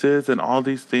excuses and all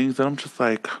these things. And I'm just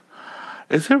like,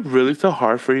 is it really so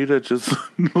hard for you to just,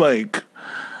 like,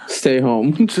 Stay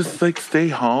home. Just like stay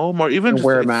home, or even just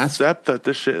wear a mask. accept that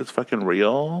this shit is fucking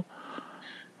real,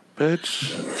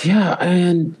 bitch. Yeah,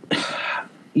 and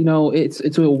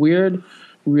it's a weird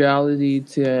reality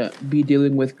to be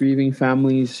dealing with grieving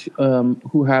families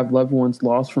who have loved ones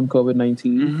lost from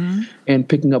COVID-19 and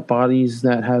picking up bodies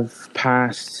that have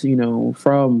passed, from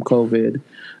COVID.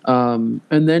 And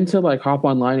then to like hop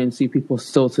online and see people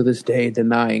still to this day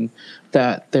denying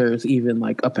that there's even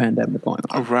like a pandemic going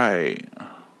on. Right.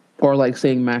 Or like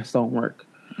saying masks don't work.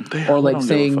 Or like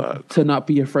saying to not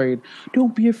be afraid.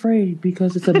 Don't be afraid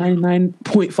because it's a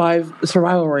 99.5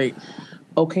 survival rate.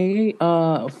 Okay,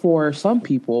 for some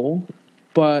people,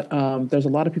 but there's a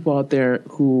lot of people out there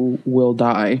who will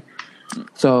die.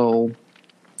 So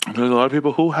there's a lot of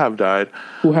people who have died.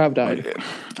 Like,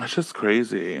 it's just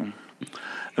crazy. And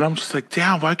I'm just like,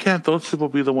 damn, why can't those people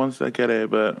be the ones that get it?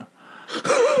 But,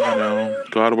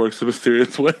 God works in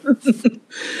mysterious ways.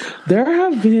 There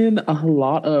have been a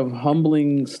lot of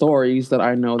humbling stories that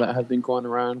I know that have been going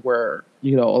around where, a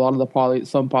lot of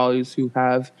some polys who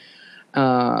have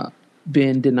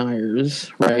been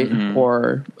deniers, right?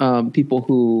 Or people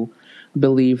who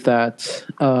believe that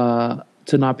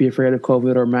to not be afraid of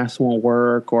COVID or masks won't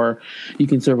work or you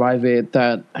can survive it,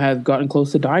 that have gotten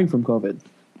close to dying from COVID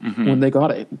when they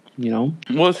got it,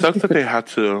 Well, it sucks that they had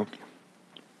to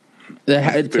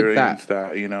experience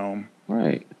that,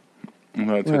 Right.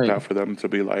 It took that for them to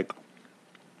be like,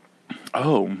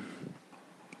 oh,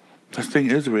 this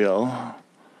thing is real.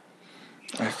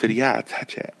 I said, yeah,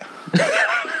 touch it.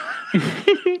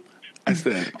 I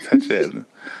said, touch it. And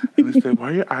they said, why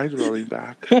are your eyes rolling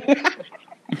back?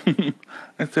 I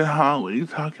said, what are you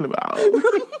talking about?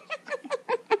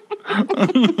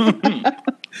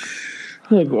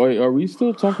 Like, are we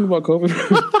still talking about COVID?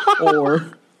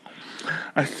 Or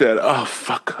I said, oh,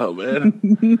 fuck COVID.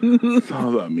 It's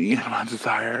all about me and my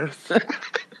desires.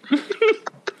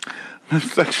 My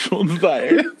sexual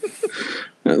desires.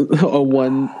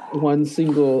 One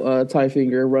single tie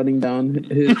finger running down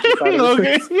his side of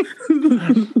his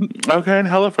Okay, and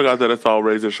hella forgot that it's all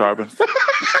razor sharp and stuff.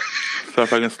 So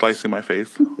if I can slice in my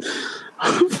face.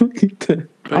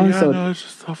 But it's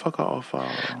just so fuck off.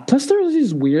 Plus, there was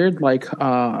these weird,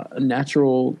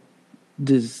 natural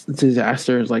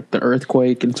disasters, like the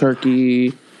earthquake in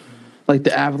Turkey, like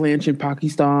the avalanche in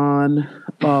Pakistan,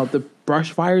 the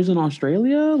brush fires in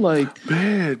Australia. Like,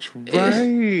 bitch,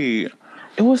 right?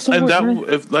 It was so. And that,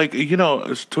 if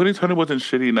 2020 wasn't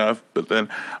shitty enough, but then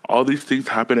all these things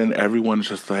happen, and everyone's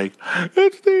just like,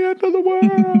 it's the end of the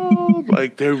world.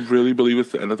 Like, they really believe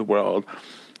it's the end of the world.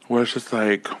 Where it's just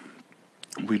like,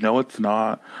 we know it's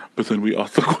not, but then we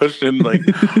also question, like,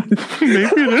 maybe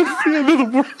it is the end of the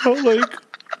world. Like,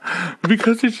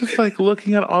 because it's just like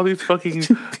looking at all these fucking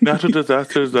natural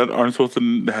disasters that aren't supposed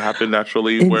to happen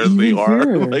naturally, and where they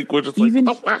are. Like, we're just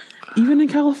even in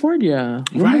California,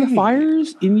 remember the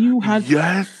fires? And you had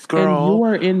girl, and you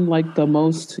were in like the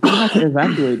most. You had to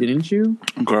evacuate, didn't you?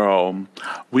 Girl,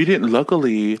 we didn't.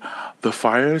 Luckily, the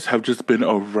fires have just been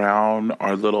around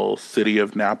our little city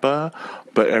of Napa,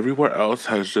 but everywhere else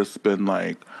has just been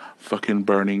like fucking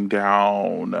burning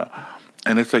down.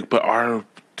 And it's like, but our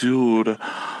dude,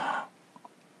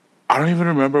 I don't even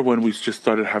remember when we just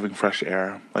started having fresh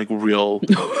air, like real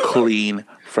clean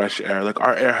fresh air. Like,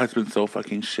 our air has been so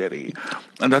fucking shitty.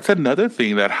 And that's another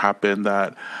thing that happened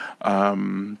that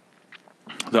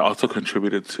that also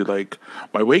contributed to like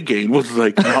my weight gain was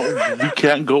like, now we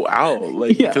can't go out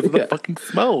because of the fucking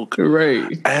smoke.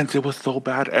 Right. And it was so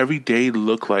bad. Every day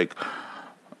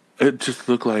it just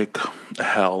looked like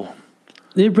hell.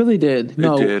 It really did.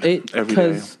 It did every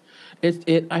day.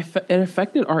 It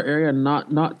affected our area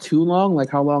not too long, like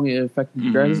how long it affected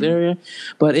you guys' area,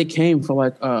 but it came for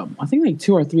like I think like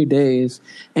 2 or 3 days,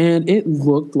 and it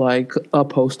looked like a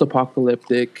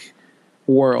post-apocalyptic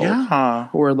world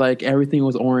where like everything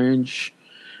was orange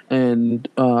and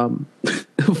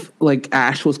like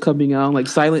ash was coming out, like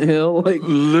Silent Hill, like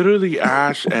literally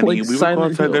ash. And like we would go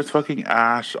outside, there's fucking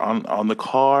ash on the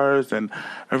cars and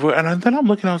everywhere. And then I'm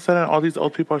looking outside and all these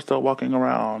old people are still walking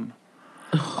around.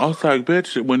 I was like,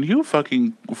 bitch, when you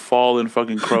fucking fall and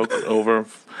fucking croak over,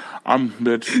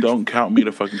 bitch, don't count me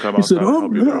to fucking come outside and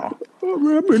help you out.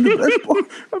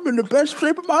 I'm in the best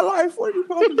shape of my life. What are you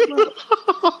talking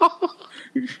about?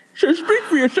 Just speak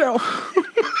for yourself.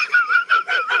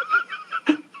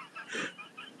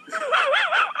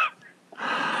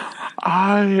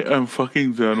 I am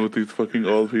fucking done with these fucking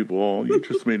old people. You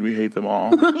just made me hate them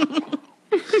all.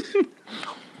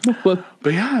 But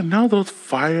yeah, no, those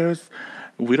fires.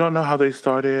 We don't know how they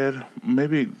started.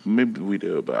 Maybe we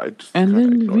do, but I just And kind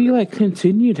of then ignored we it.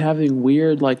 continued having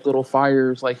weird little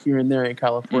fires here and there in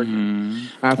California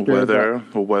after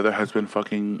The weather has been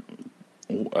fucking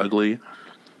ugly.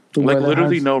 the weather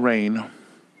Literally has no rain.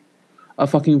 a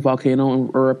fucking volcano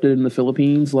erupted in the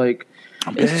Philippines.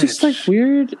 It's just Bitch.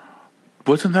 weird.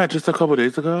 Wasn't that just a couple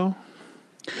days ago?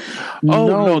 Oh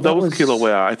No, no, that was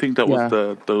Kilauea. I think that was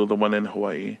yeah, the one in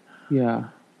Hawaii. yeah,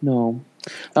 no,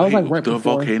 that was Wait, right the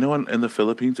before. volcano in the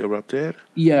Philippines erupted?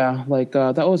 Yeah,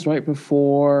 that was right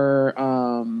before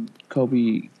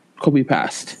Kobe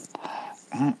passed.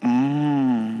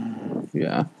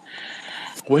 Yeah.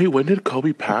 Wait, when did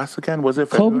Kobe pass again? Was it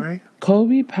February?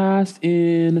 Kobe passed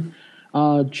in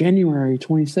January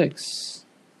 26th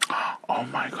Oh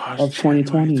my gosh, of January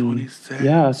 2020. 26th.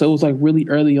 Yeah, so it was really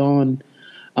early on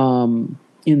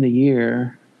in the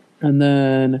year. And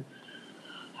then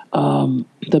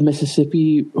the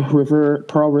Mississippi River,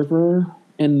 Pearl River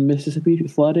in Mississippi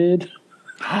flooded.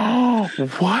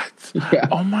 What? Yeah.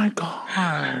 Oh my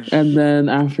gosh. And then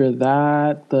after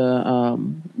that, the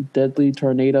deadly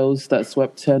tornadoes that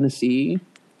swept Tennessee,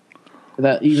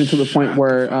 that even to the point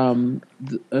where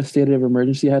a state of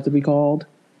emergency had to be called.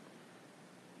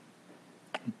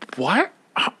 What?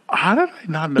 How did I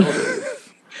not know this?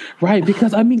 Right,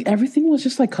 because everything was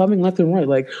just coming left and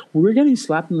right. We were getting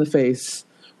slapped in the face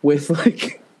with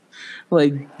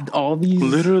all these.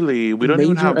 Literally, we don't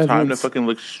even have time to events. fucking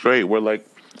look straight. We're like,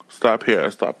 stop here,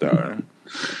 stop there.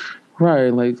 Right,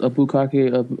 a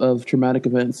bukkake of traumatic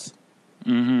events.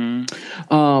 Mm-hmm.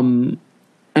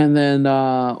 And then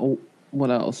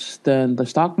what else? Then the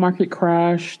stock market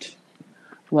crashed,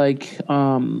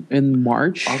 in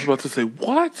March. I was about to say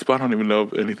what, but I don't even know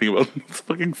anything about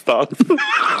fucking stocks.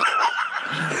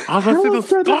 I was about to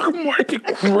say the stock market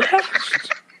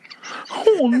crashed.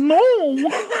 Oh no!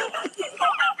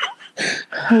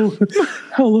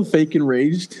 Hella fake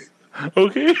enraged.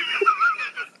 Okay.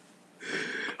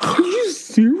 Are you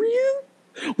serious?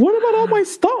 What about all my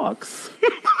stocks?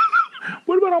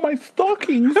 What about all my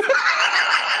stockings?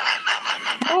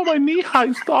 All my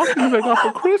knee-high stockings I got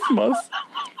for Christmas.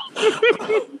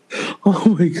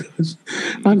 Oh my gosh.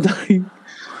 I'm dying.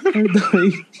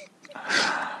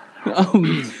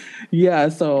 Yeah,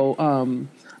 so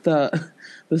the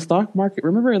stock market,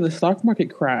 remember the stock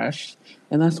market crashed,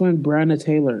 and that's when Breonna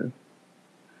Taylor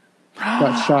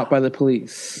got shot by the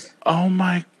police. Oh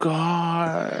my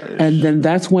god! And then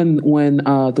that's when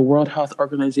the World Health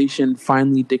Organization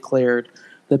finally declared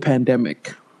the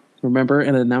pandemic. Remember,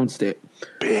 and announced it.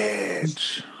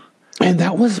 Bitch. And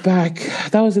that was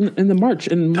in the March.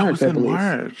 In March, I believe.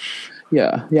 March.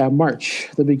 Yeah, March.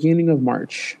 The beginning of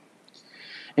March.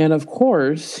 And of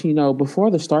course, before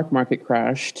the stock market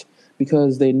crashed,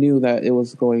 because they knew that it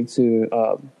was going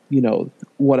to,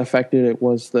 what affected it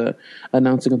was the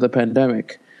announcing of the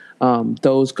pandemic.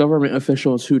 Those government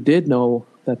officials who did know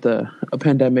that the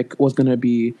pandemic was going to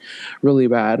be really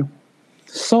bad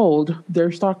sold their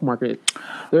stock market.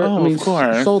 Of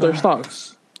course. Sold their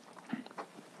stocks.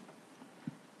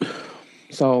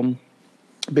 So,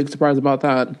 big surprise about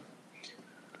that.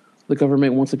 The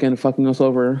government once again fucking us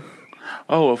over.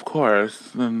 Oh, of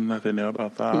course. Nothing new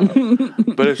about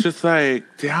that. But it's just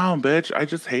damn, bitch. I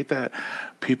just hate that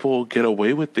people get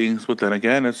away with things. But then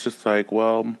again, it's just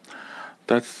well,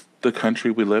 that's the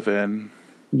country we live in.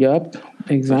 Yep,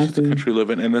 exactly. That's just the country we live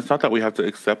in. And it's not that we have to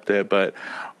accept it, but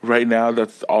right now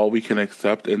that's all we can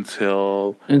accept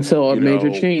until a major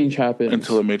change happens.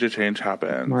 Until a major change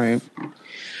happens. Right.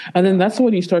 And then that's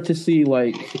when you start to see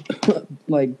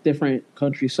different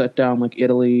countries shut down, like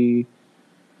Italy.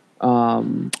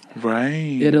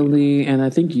 Right. Italy and I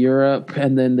think Europe,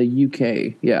 and then the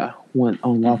UK, went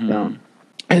on lockdown.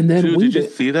 And then did you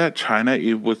see that China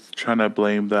was trying to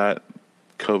blame that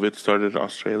COVID started in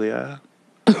Australia?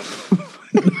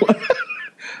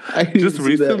 Just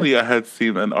recently I had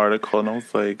seen an article and I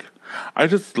was I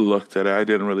just looked at it. I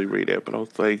didn't really read it, but I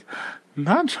was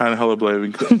not China hella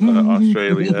blaming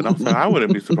Australia. And I was I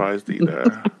wouldn't be surprised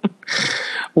either.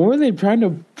 What were they trying to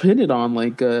pin it on?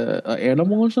 A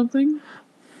animal or something?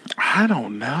 I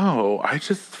don't know. I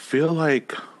just feel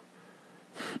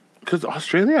because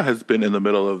Australia has been in the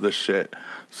middle of this shit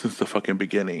since the fucking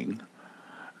beginning.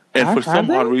 And for some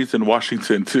odd reason,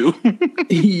 Washington too.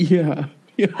 Yeah.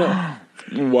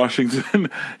 Washington.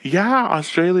 Yeah,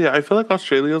 Australia. I feel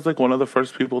Australia is one of the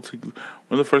first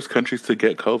countries to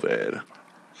get COVID.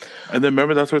 And then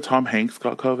remember that's where Tom Hanks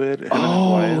got COVID?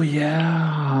 Oh,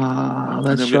 yeah.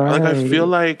 That's right. I feel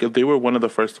they were one of the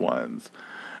first ones.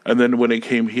 And then when it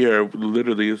came here,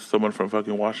 literally someone from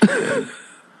fucking Washington.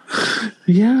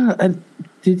 Yeah. And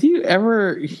did you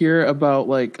ever hear about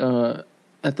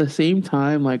at the same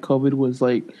time, like COVID was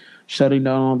like shutting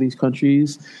down all these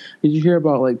countries. Did you hear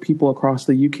about like people across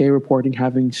the UK reporting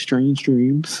having strange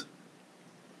dreams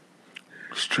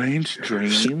Strange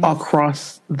dreams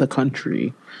across the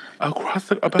country?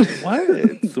 About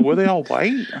what? Were they all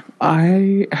white?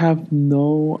 I have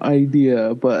no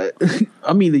idea, but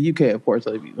I mean the UK, of course.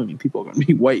 I mean people are gonna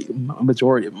be white, a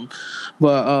majority of them.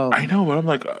 But I know, but I'm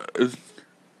like,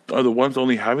 are the ones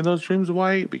only having those dreams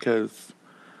white? Because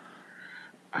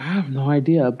I have no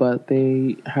idea, but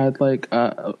they had like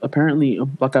apparently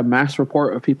like a mass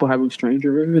report of people having strange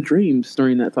or vivid dreams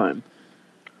during that time.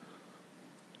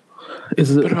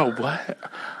 Is it? But about what?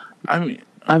 I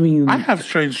mean, I have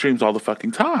strange dreams all the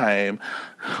fucking time.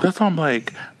 That's why I'm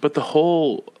like, but the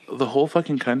whole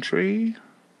fucking country,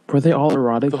 were they all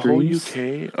erotic the dreams? whole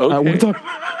UK, okay.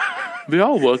 They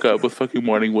all woke up with fucking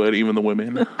morning wood, even the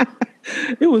women.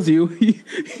 It was you.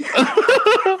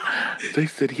 They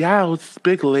said, yeah, it was this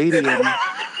big lady, and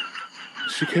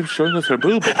she kept showing us her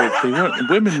boobs, but they weren't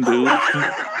women boobs.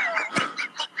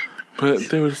 But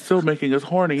they were still making us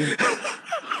horny.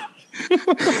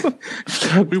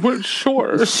 We weren't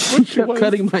sure. She kept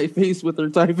cutting my face with her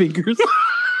tight fingers.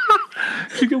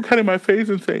 She kept cutting my face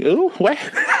and saying, "Ooh, what?"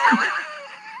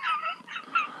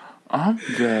 I'm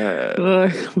dead. Oh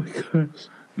my gosh!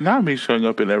 Not me showing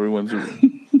up in everyone's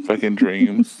fucking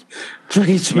dreams.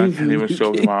 I can't even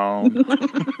show up in my own.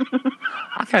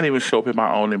 I can't even show up in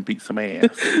my own and beat some ass.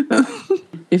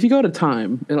 If you go to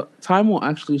Time will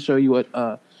actually show you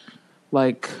what,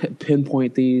 like,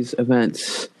 pinpoint these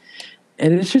events.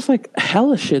 And it's just like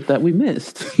hella shit that we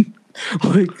missed.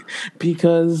 Like,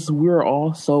 because we're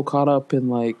all so caught up in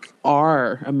like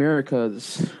our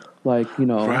America's, like, you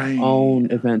know, right. own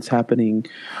events happening.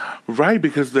 Right,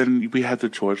 because then we had the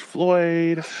George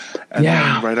Floyd. And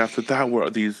then right after that were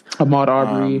these Ahmaud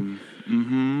Arbery,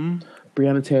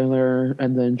 Breonna Taylor,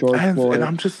 and then George Floyd. And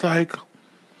I'm just like,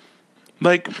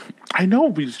 I know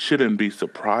we shouldn't be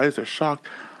surprised or shocked,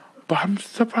 but I'm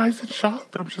surprised and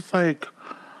shocked. I'm just like,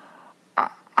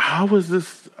 how is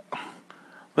this,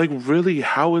 like, really,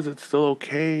 how is it still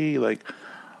okay? Like,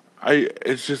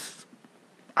 it's just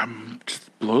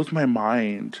blows my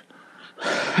mind.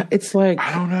 It's like,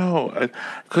 I don't know.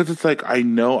 Because it's like, I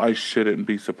know I shouldn't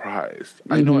be surprised.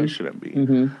 I know I shouldn't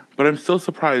be. But I'm still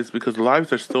surprised because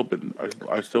lives are still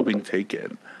being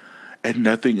taken. And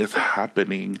nothing is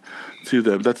happening to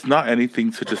them. That's not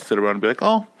anything to just sit around and be like,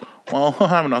 oh, well,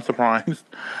 I'm not surprised.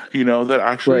 You know, that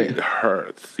actually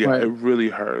hurts. Yeah, it really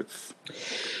hurts.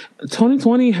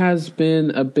 2020 has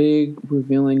been a big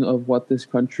revealing of what this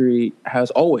country has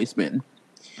always been.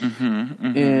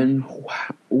 And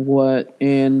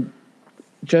and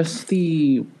just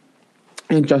the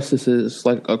injustices,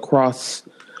 like, across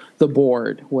the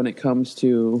board when it comes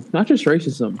to not just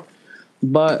racism,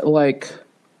 but like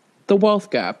the wealth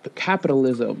gap,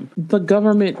 capitalism, the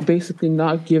government basically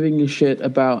not giving a shit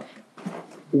about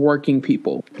working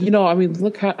people. You know, I mean,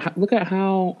 look at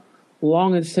how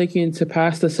long it's taken to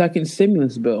pass the second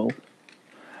stimulus bill.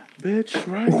 Bitch,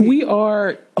 right. We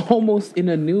are almost in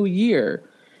a new year,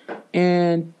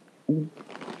 and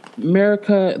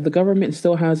the government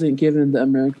still hasn't given the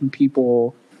American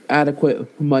people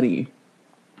adequate money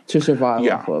to survive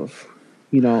off of,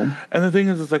 you know. And the thing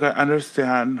is, it's like, I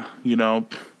understand, you know,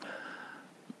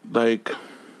 like,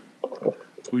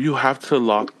 you have to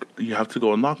go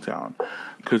in lockdown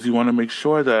because you want to make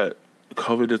sure that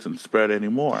COVID doesn't spread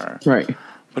anymore. Right.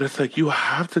 But it's like, you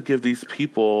have to give these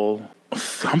people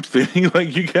something.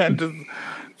 Like, you can't just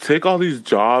take all these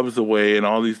jobs away and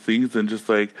all these things and just,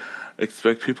 like,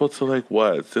 expect people to, like,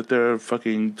 what? Sit there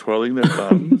fucking twirling their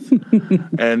thumbs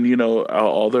and, you know,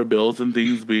 all their bills and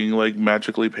things being, like,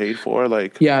 magically paid for.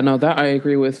 Like, yeah, no, that I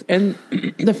agree with. And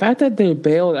the fact that they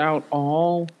bailed out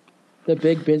all the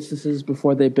big businesses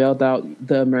before they bailed out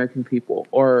the American people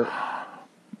or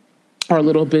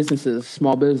little businesses,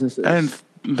 small businesses. And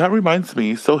that reminds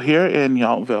me, so here in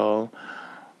Yountville,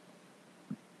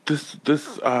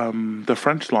 the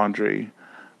French Laundry,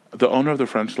 the owner of the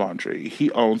French Laundry,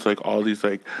 he owns, like, all these,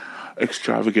 like,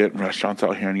 extravagant restaurants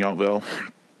out here in Yountville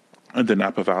in the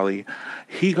Napa Valley.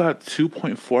 He got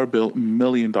 $2.4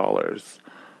 million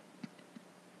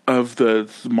of the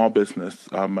small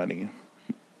business money.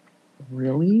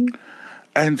 Really?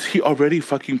 And he already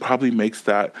fucking probably makes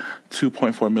that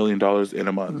 $2.4 million in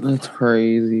a month. That's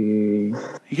crazy.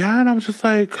 Yeah, and I'm just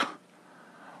like,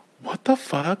 what the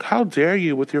fuck? How dare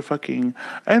you with your fucking...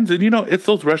 And, you know, it's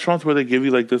those restaurants where they give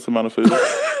you, like, this amount of food.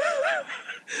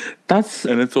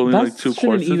 And it's only, like, 2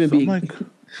 courses. Even be... like...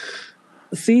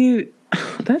 See,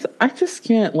 I just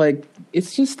can't, like...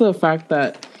 It's just the fact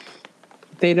that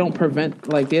they don't prevent...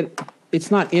 Like,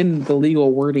 it's not in the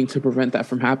legal wording to prevent that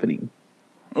from happening.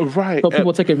 Right. So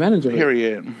people take advantage of it.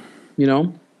 Period. You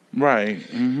know? Right.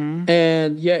 Mm-hmm.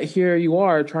 And yet here you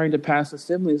are trying to pass a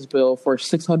stimulus bill for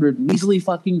 $600 measly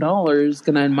fucking dollars.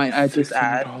 And I might just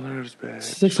add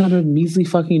 $600 measly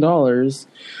fucking dollars.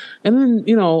 And then,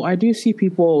 you know, I do see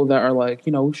people that are like,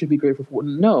 you know, we should be grateful for.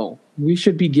 No, we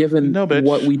should be given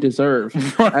what we deserve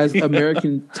as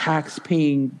American tax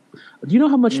paying. Do you know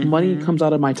how much money comes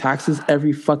out of my taxes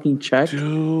every fucking check?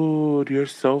 Dude,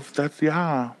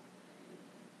 yeah.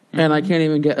 And I can't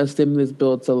even get a stimulus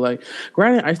bill to like.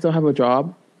 Granted, I still have a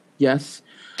job, yes,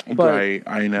 but right,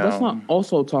 I know. Let's not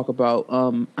also talk about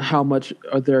how much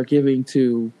they're giving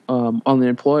to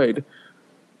unemployed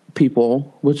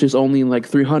people, which is only like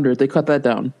 300. They cut that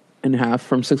down in half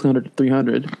from 600 to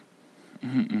 300.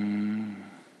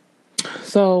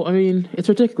 So I mean, it's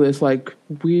ridiculous. Like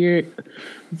the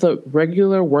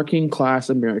regular working class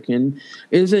American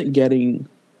isn't getting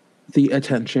the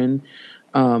attention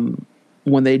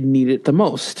when they need it the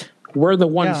most. We're the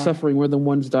ones suffering. We're the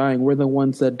ones dying. We're the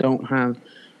ones that don't have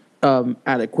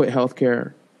adequate health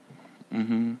care.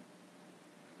 And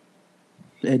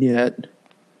yet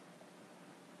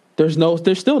there's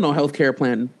still no health care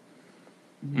plan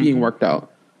being worked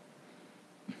out.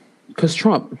 Because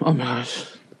Trump, oh my gosh,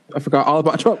 I forgot all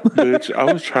about Trump. Bitch,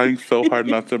 I was trying so hard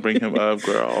not to bring him up,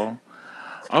 girl.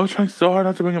 I was trying so hard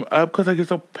not to bring him up because I get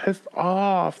so pissed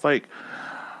off. Like,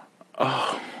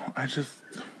 oh,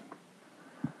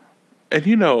 and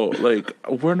you know, like,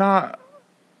 we're not,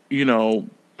 you know,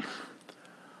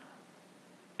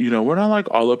 we're not like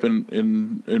all up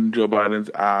in Joe Biden's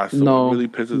ass. So no. It really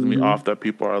pisses me off that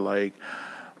people are like,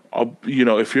 you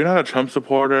know, if you're not a Trump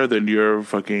supporter, then you're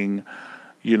fucking,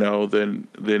 you know, then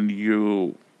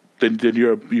you're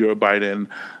a Biden,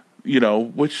 you know,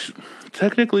 which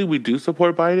technically we do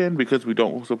support Biden because we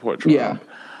don't support Trump. Yeah.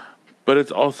 But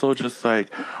it's also just like,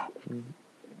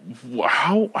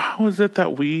 how is it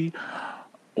that we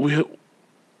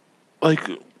like,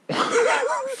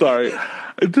 sorry,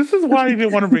 this is why I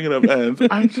didn't want to bring it up, Ends.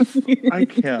 I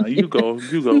can't. You go,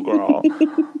 girl.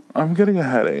 I'm getting a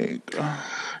headache.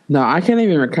 No, I can't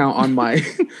even recount on my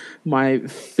my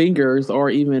fingers or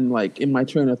even like in my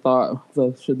train of thought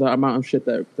the amount of shit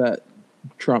that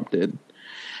Trump did.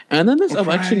 And then this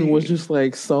election was just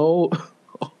like so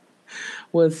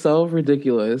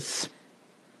ridiculous.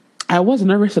 I was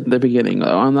nervous at the beginning,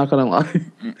 though. I'm not gonna lie.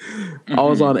 I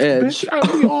was on edge.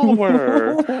 Bitch, we all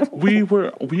were.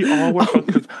 We all were.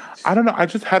 Because I don't know. I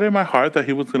just had it in my heart that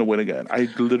he was gonna win again. I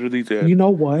literally did. You know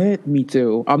what? Me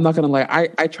too. I'm not gonna lie.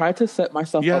 I tried to set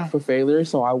myself up for failure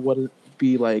so I wouldn't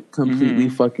be like completely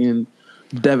fucking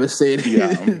devastated.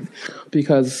 Yeah.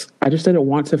 Because I just didn't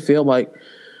want to feel like,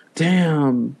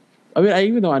 damn. I mean,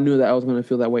 even though I knew that I was gonna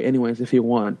feel that way anyways if he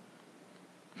won.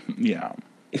 Yeah.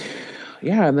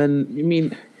 Yeah, and then, I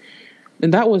mean,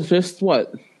 and that was just,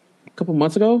 what, a couple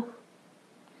months ago?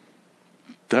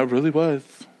 That really was.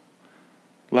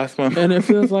 Last month. And it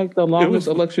feels like the longest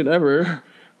election ever,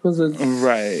 because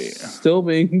it's still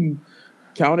being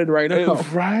counted right now.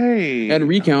 Right. And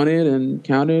recounted and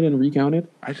counted and recounted.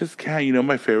 I just can't. You know,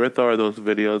 my favorite, though, are those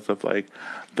videos of, like,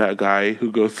 that guy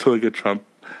who goes to, like, a Trump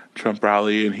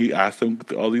rally, and he asks them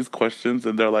all these questions,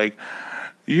 and they're like,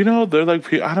 you know, they're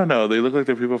like, I don't know, they look like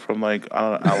they're people from, like,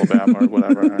 I don't know, Alabama or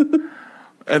whatever.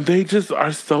 And they just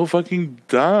are so fucking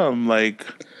dumb. Like,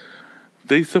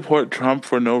 they support Trump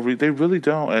for no reason. They really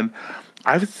don't. And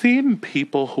I've seen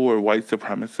people who are white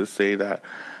supremacists say that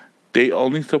they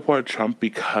only support Trump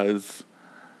because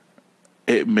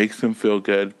it makes them feel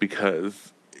good,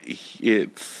 because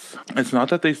it's not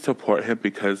that they support him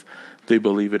because they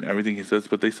believe in everything he says,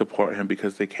 but they support him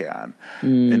because they can.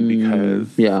 And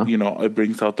because, you know, it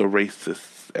brings out the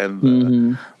racists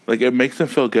and like, it makes them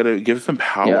feel good. It gives them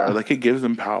power. Yeah. Like, it gives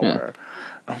them power.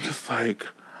 Yeah. I'm just like,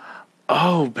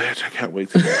 oh, bitch, I can't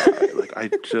wait to die. Like,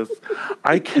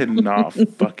 I cannot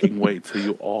fucking wait till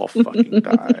you all fucking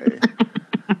die.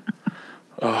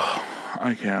 Oh,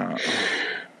 I can't.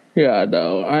 Yeah,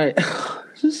 no,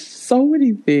 just so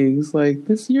many things. Like,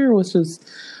 this year was just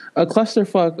a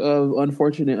clusterfuck of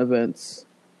unfortunate events.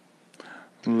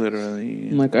 Literally.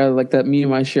 Like, I like that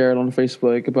meme I shared on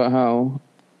Facebook about how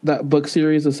that book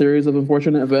series, a series of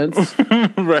unfortunate events.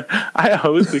 Right. I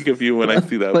always think of you when I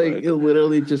see that like, book. It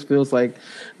literally just feels like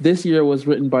this year was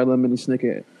written by Lemony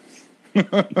Snicket.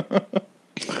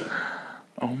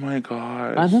 Oh my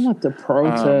gosh. And then like the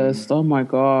protest. Oh my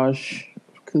gosh.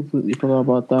 Completely forgot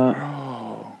about that.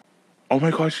 Girl. Oh my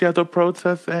gosh, yeah, the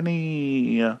protest,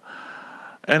 Annie.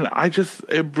 And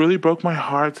it really broke my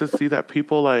heart to see that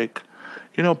people, like,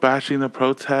 you know, bashing the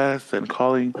protests and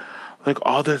calling, like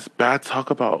all this bad talk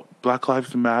about Black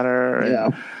Lives Matter and Yeah.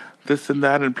 this and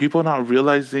that, and people not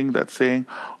realizing that saying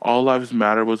all lives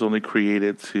matter was only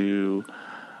created to,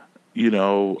 you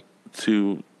know,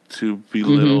 to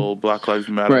belittle Black Lives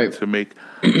Matter and Right. to make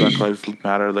Black Lives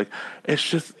Matter. Like, it's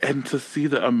just, and to see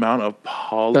the amount of That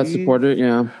polys supported,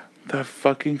 yeah. that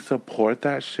fucking support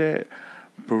that shit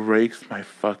breaks my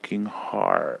fucking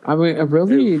heart. I mean, it It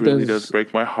really really does does.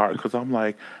 break my heart because I'm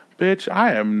like, bitch,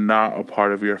 I am not a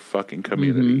part of your fucking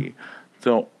community.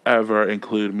 Don't ever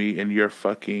include me in your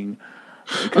fucking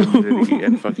community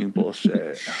and fucking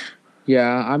bullshit.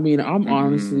 Yeah, I mean, I'm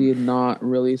honestly not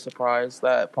really surprised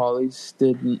that Polly's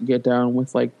didn't get down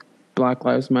with like Black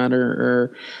Lives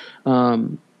Matter or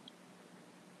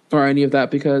any of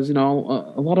that because a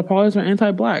lot of Polly's are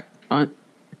anti-black. I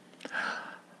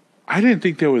didn't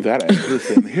think they were that.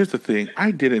 Listen, here's the thing.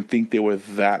 I didn't think they were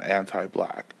that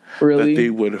anti-black. That they Really?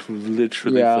 would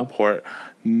literally Yeah. support,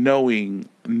 knowingly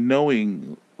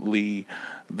knowing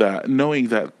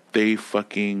that they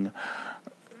fucking,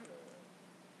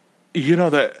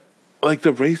 that, like,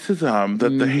 the racism,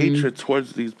 that the hatred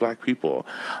towards these black people.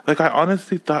 Like, I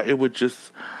honestly thought it would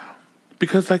just,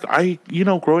 because, like,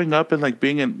 growing up and, like,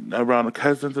 being around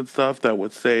cousins and stuff that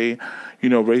would say,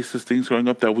 racist things growing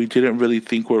up that we didn't really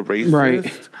think were racist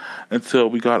Right. until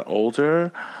we got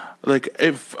older. Like,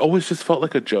 it always just felt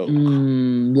like a joke.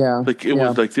 Yeah. Like, it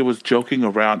was like it was joking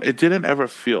around. It didn't ever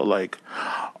feel like,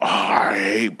 oh, I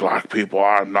hate black people,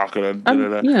 I'm not gonna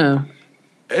da-da-da. Yeah.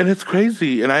 And it's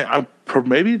crazy. And I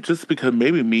maybe just because,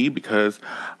 because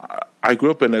I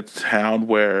grew up in a town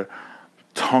where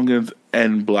Tongans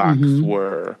and blacks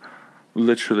were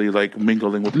literally like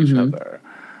mingling with each other.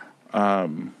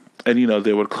 And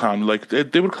they would clown, like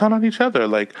they would clown on each other.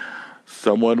 Like,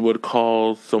 someone would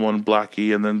call someone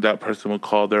Blackie, and then that person would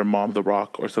call their mom the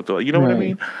Rock or something. Like, you know what I Right.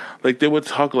 mean? Like, they would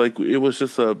talk like it was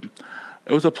just it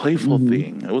was a playful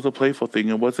thing. It was a playful thing.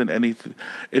 It wasn't anything.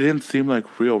 It didn't seem like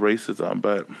real racism,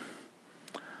 but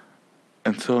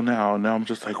until now I'm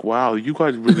just like, wow, you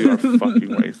guys really are fucking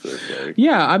racist. Like,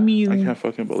 Yeah, I I mean, can't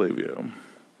fucking believe you.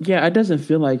 yeah, it doesn't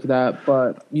feel like that,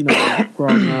 but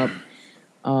growing up,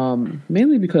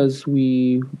 mainly because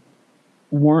we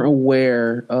weren't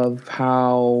aware of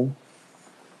how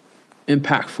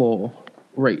impactful,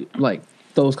 like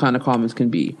those kind of comments can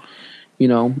be,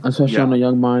 especially on Yeah. a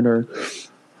young mind or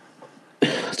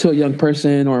to a young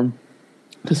person or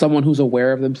to someone who's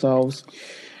aware of themselves.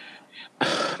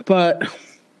 But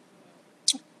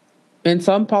and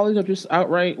some polys are just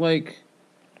outright like,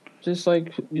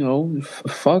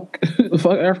 fuck,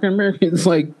 fuck African Americans.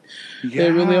 Like,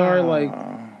 they really are like,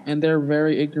 and they're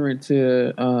very ignorant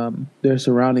to their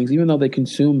surroundings, even though they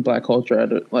consume black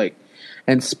culture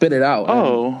and spit it out.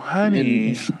 Oh, honey.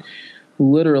 And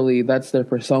literally, that's their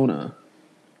persona.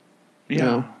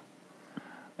 Yeah.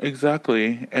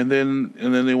 Exactly. And then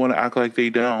they want to act like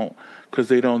they don't, because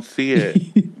they don't see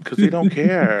it, because they don't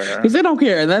care. Because they don't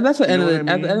care. And that's the end of what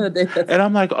I at the end of the day. And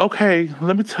I'm like, okay,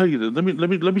 let me tell you this.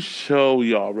 Let me show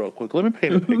y'all real quick. Let me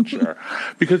paint a picture,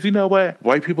 because you know what?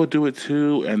 White people do it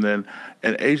too, and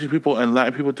Asian people and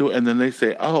Latin people do it, and then they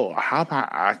say, oh, how am I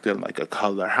acting like a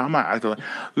color? How am I acting like?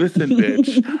 Listen,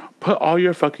 bitch, put all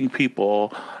your fucking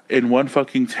people in one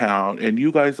fucking town, and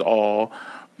you guys all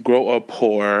grow up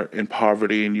poor in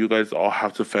poverty, and you guys all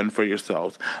have to fend for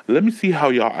yourselves. Let me see how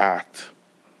y'all act.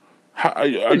 Are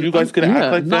you guys gonna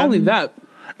act like that? Not only that.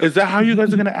 Is that how you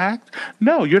guys are gonna act?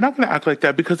 No, you're not gonna act like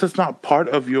that, because it's not part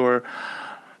of your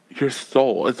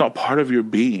soul. It's not part of your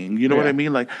being. You know what I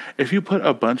mean? Like, if you put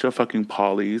a bunch of fucking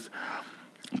polys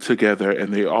together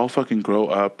and they all fucking grow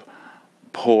up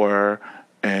poor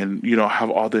and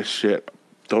have all this shit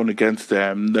thrown against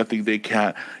them, nothing, they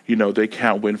can't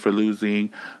win for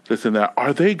losing, this and that,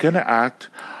 are they gonna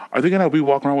be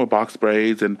walking around with box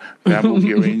braids and bamboo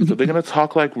earrings? Are they gonna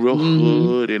talk like real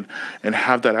hood and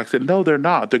have that accent? No, they're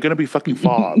not. They're gonna be fucking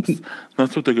fobs.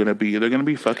 That's what they're gonna be. They're gonna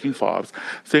be fucking fobs.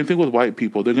 Same thing with white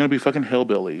people. They're gonna be fucking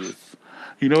hillbillies.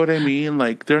 You know what I mean?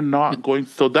 Like, they're not going.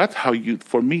 So that's how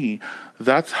for me,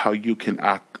 that's how you can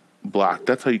act black.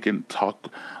 That's how you can act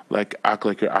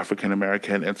like you're African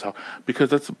American, and so, because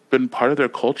that's been part of their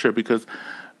culture, because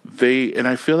and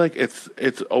I feel like it's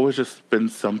always just been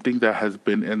something that has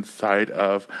been inside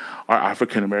of our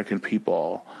African American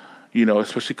people,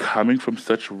 especially coming from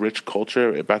such rich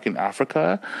culture back in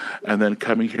Africa, and then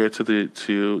coming here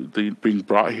being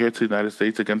brought here to the United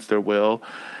States against their will.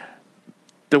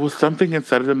 There was something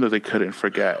inside of them that they couldn't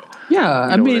forget. Yeah,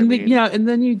 I mean, yeah, and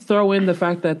then you throw in the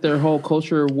fact that their whole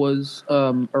culture was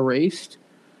erased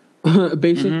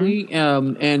basically,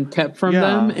 and kept from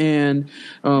them, Yeah. and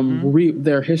Mm-hmm.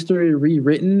 their history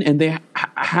rewritten, and they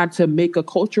had to make a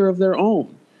culture of their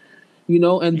own,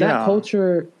 and that Yeah.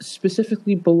 culture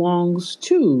specifically belongs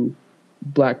to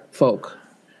Black folk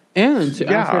and to African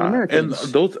Yeah. And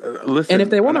Americans. those, And if listen,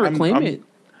 they want and to reclaim I'm it,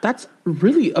 that's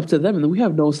really up to them, and we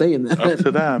have no say in up to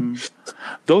that. them.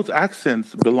 Those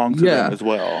accents belong to them Yeah, as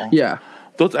well. yeah.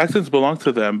 Those accents belong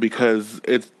to them because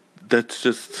that's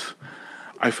just.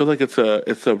 I feel like it's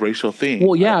a racial thing.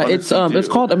 Well, I yeah, honestly it's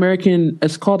do. called American.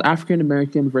 It's called African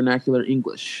American Vernacular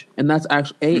English, and that's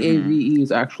actually Hmm. AAVE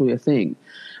is actually a thing.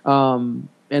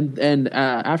 And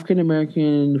African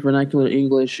American Vernacular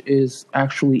English is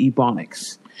actually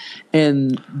Ebonics,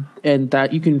 and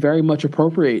that you can very much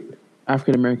appropriate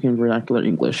African American Vernacular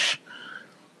English.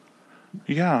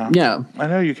 Yeah, Yeah, I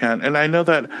know you can, and I know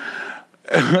that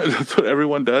that's what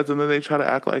everyone does, and then they try to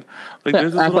act like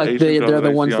there's this act little like Asian girl they're that the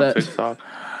I see ones on that. TikTok.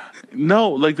 No,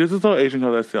 like there's this little Asian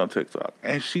girl that I see on TikTok,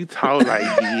 and she talk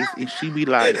like this, and she be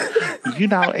like,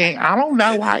 and I don't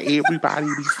know why everybody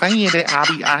be saying that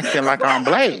I be acting like I'm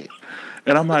black,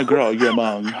 and I'm like, girl, you're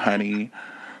Hmong, honey.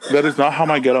 That is not how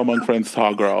my ghetto Hmong friends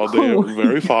talk, girl. They're Oh my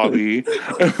very god, foggy.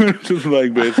 Just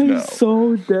like, bitch, I'm no.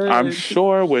 so I'm dead.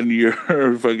 sure when you're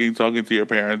fucking talking to your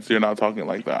parents, you're not talking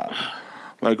like that.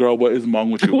 Like, girl, what is wrong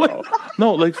with you, What? girl?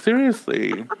 No, like,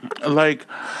 seriously. Like,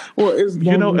 What is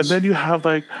wrong and with then you have,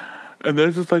 like, and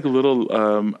there's this, like, little,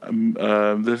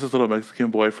 there's this little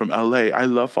Mexican boy from LA. I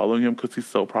love following him because he's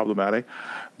so problematic.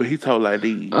 But he told like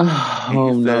these. And he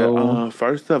Oh said, no.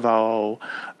 first of all,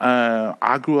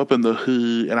 I grew up in the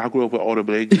hood and I grew up with all the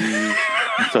black dudes.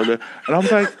 And I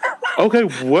was like, okay,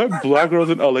 what black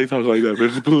girls in LA talk like that?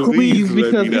 Bitch, please Please, let me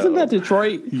because isn't that know.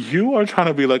 Detroit? You are trying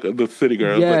to be like the city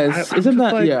girls. Like Yes, I'm isn't just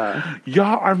that like, yeah?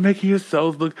 y'all are making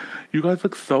yourselves look. You guys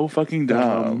look so fucking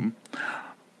dumb.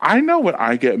 I know when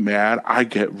I get mad, I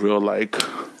get real like,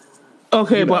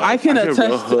 Okay, but I can I get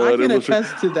real attest. I hood. can It was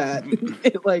attest to that.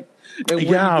 Like, and where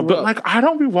you yeah, grew but up. like I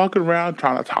don't be walking around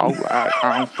trying to talk like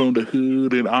I'm from the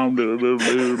hood and I'm the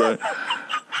like,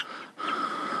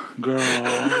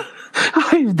 girl.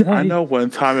 I've I died. know one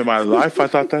time in my life I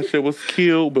thought that shit was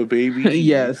cute, but baby,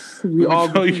 Yes, we let me all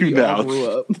tell you we all now, grew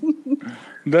up.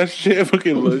 that shit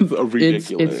fucking looks It's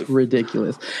ridiculous.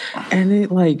 ridiculous, and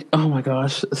it like oh my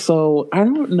gosh. So I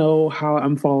don't know how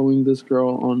I'm following this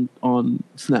girl on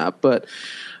Snap, but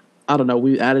I don't know.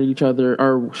 We added each other,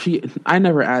 or she. I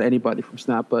never add anybody from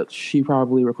Snap, but she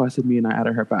probably requested me, and I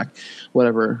added her back.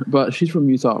 Whatever. But she's from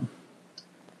Utah,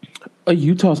 a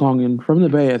Utah songin from the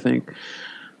Bay, I think.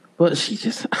 But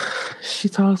she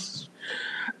talks.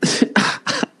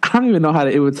 I don't even know how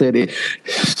to imitate it.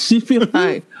 She feel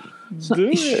like, Do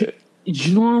it.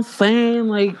 you know what I'm saying?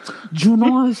 Like, you know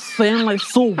what I'm saying? Like,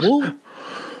 so woo.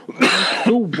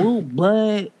 So woo,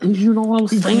 blood. You know what I'm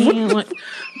saying? Like,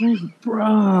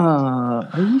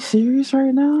 bruh, are you serious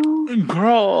right now?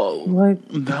 Girl,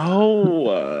 Like,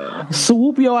 no.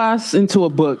 swoop your ass into a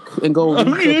book and go read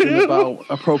something about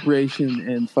appropriation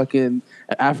and fucking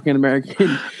African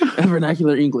American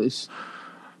vernacular English.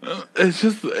 It's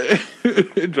just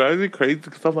it drives me crazy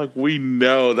because I'm like, we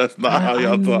know that's not how I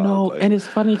y'all talk. know, Like, and it's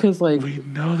funny because like we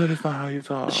know that it's not how you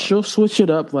talk. she'll switch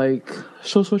it up, like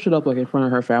in front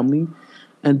of her family,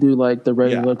 and do like the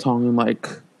regular Yeah. tongue and like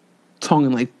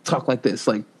talk like this,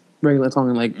 like regular tongue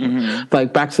and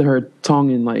like back to her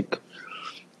tongue and like,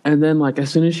 and then like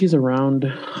as soon as she's around,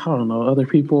 I don't know, other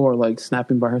people or like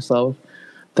snapping by herself,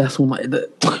 that's when like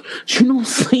you know what I'm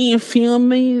saying, feel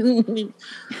me?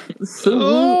 So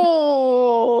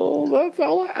Oh, that's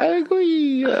so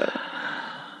ugly.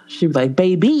 she'd be like,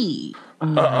 baby.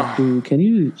 Dude, can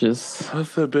you just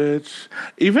That's a bitch.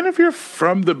 Even if you're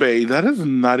from the Bay, that is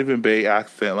not even Bay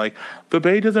accent. Like the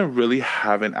Bay doesn't really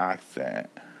have an accent,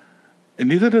 and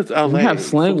neither does LA. we have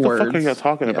slang so what words? the fuck are you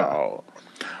talking Yeah. about?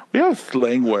 We have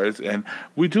slang words, and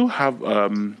we do have.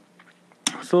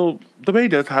 So the Bay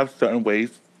does have certain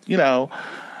ways,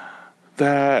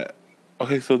 that.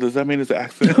 Okay, so does that mean it's an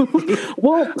accent?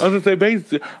 Well, I was gonna say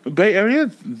Bay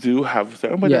Areas do have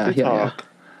certain way that they talk,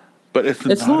 but it's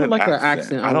it's not not an like an accent.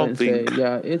 accent. I I don't wouldn't say. think.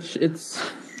 Yeah,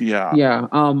 it's Yeah. yeah.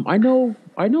 I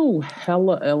know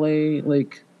hella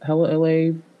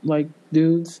LA like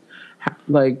dudes,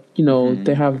 like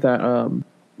they have that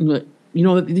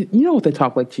what they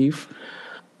talk like, Chief.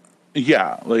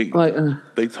 Yeah, like Like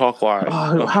they talk like.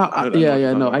 I know what yeah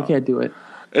you're no, talking I about. can't do it.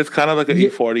 It's kind of like an Yeah,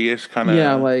 E40-ish kind of.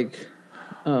 yeah, like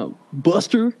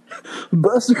Buster,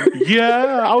 Buster.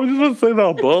 Yeah, I was just gonna say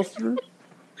that, Buster.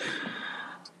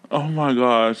 Oh my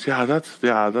gosh, yeah, that's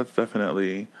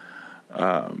definitely,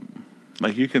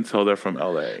 Like, you can tell they're from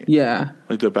LA. Yeah.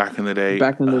 Like, they're back in the day.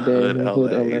 Back in the day,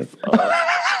 Hood LA.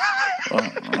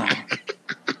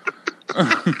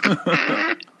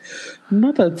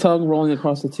 Not that tongue rolling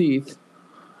across the teeth.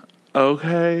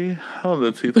 Okay. Oh,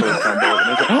 the teeth are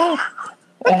crumbled.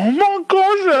 Oh my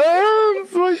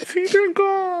gosh, my teeth are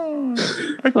gone.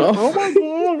 Oh my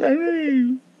god,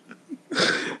 Eddie.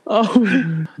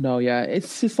 Oh no, yeah,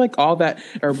 it's just like all that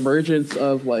emergence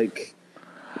of like,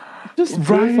 just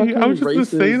right. I was just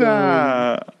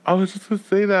gonna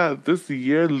say that. This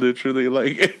year, literally,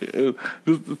 like,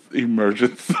 just this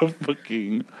emergence of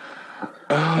fucking.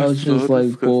 I was just like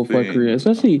bullfuckery,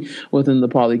 especially within the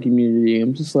poly community.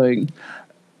 I'm just like,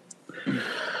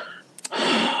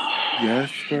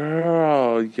 yes,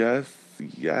 girl. Yes.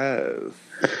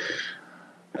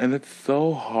 And it's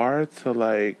so hard to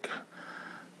like.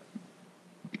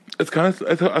 It's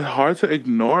hard to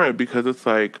ignore it because it's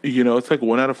like, it's like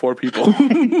 1 out of 4 people.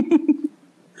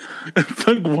 It's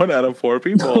like 1 out of 4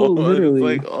 people. Oh,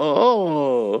 literally. It's like,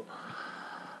 oh.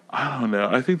 I don't know.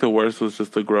 I think the worst was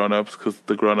just the grown-ups, because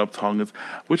the grown-up Tongans,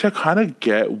 which I kind of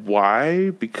get why,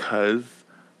 because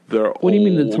they're old. What do you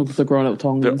mean the grown-up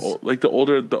Tongans? They're like the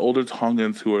older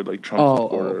Tongans who are like Trump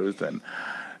supporters and,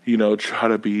 try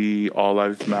to be all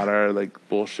lives matter, like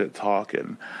bullshit talk,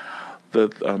 and the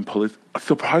police.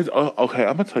 Surprise. Oh, okay,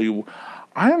 I'm going to tell you,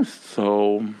 I'm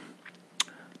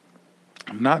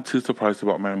not too surprised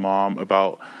about my mom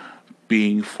about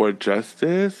being for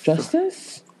justice.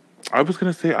 Justice? I was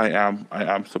gonna say I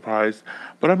am surprised,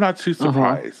 but I'm not too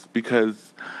surprised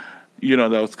because,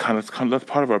 that's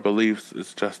part of our beliefs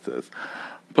is justice.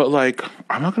 But like,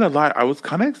 I'm not gonna lie, I was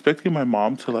kind of expecting my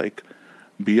mom to like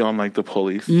be on like the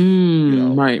police,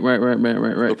 right,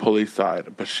 the police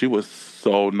side, but she was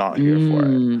so not here for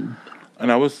it,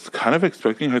 and I was kind of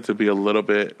expecting her to be a little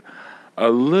bit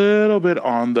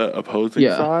on the opposing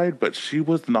side, but she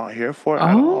was not here for it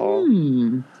at all.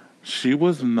 She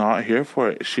was not here for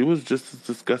it. She was just as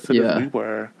disgusted as we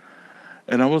were.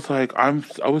 And I was like, I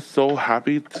was so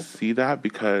happy to see that,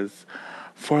 because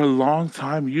for a long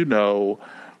time,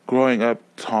 growing up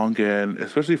Tongan,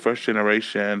 especially first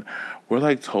generation, we're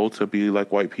like told to be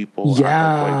like white people,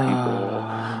 act like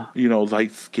white people.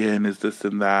 Light skin is this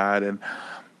and that, and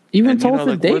even told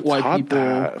to date white people.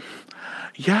 That.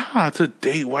 Yeah, to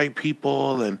date white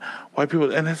people, and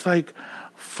it's like.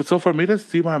 So for me to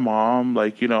see my mom,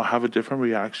 like, have a different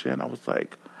reaction, I was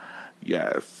like,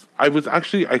 yes. I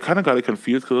kind of got it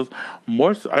confused because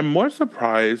I'm more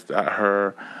surprised at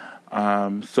her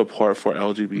support for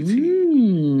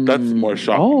LGBT. That's more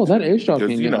shocking. Oh, that is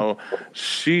shocking. Because,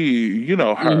 she,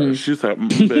 her, she's like,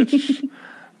 bitch,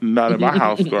 not in my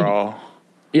house, girl.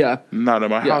 Yeah. Not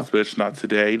in my house, bitch. Not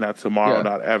today, not tomorrow,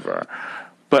 not ever.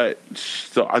 But,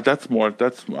 so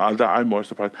I'm more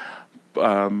surprised.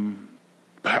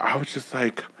 But I was just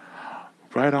like,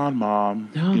 right on, Mom.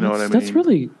 No, you know what I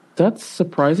mean? That's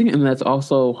surprising, and that's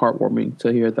also heartwarming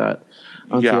to hear that.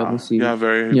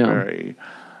 Very.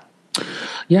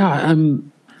 Yeah,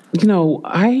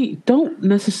 I don't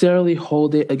necessarily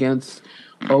hold it against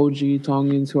OG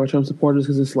Tongans who are Trump supporters,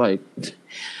 because it's like,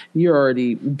 you're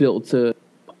already built to,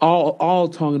 all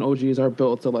Tongan OGs are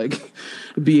built to like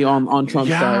be on Trump's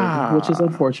side, which is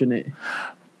unfortunate.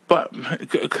 But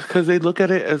because they look at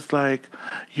it as like,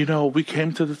 we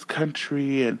came to this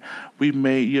country and we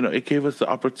made, it gave us the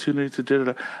opportunity to do it.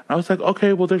 And I was like,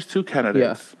 okay, well, there's 2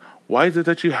 candidates. Yeah. Why is it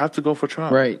that you have to go for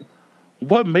Trump? Right.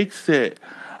 What makes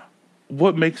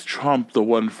Trump the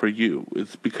one for you?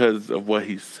 It's because of what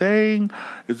he's saying?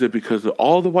 Is it because of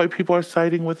all the white people are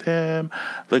siding with him?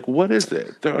 Like, what is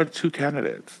it? There are 2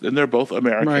 candidates, and they're both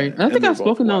American. Right. I think I've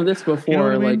spoken on this before. You know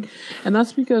what I mean? And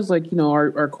that's because, like,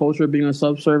 our culture being a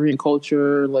subservient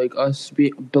culture, like us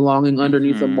belonging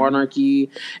underneath the monarchy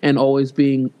and always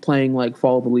playing like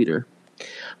follow the leader.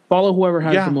 Follow whoever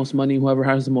has the most money, whoever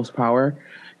has the most power,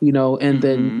 and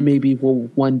then maybe we'll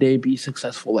one day be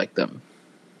successful like them.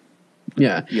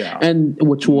 Yeah. And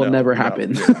which will never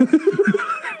happen.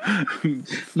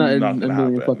 Not in a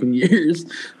million fucking years.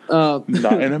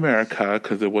 Not in America,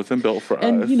 because it wasn't built for us.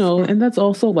 And that's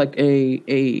also like a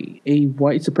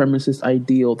white supremacist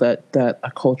ideal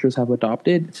that cultures have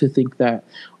adopted, to think that,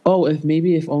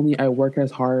 if only I work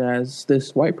as hard as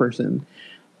this white person,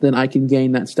 then I can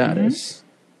gain that status.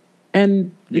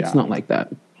 And it's not like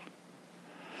that.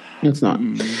 It's not.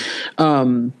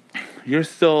 You're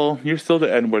still the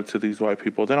N-word to these white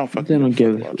people. They don't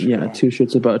give 2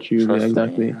 shits about you. Trust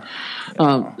exactly. Me.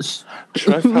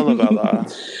 Trust Helavella.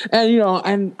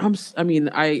 And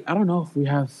I don't know if we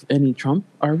have any Trump.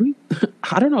 Are we?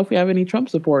 I don't know if we have any Trump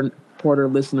supporter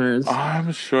listeners.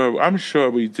 I'm sure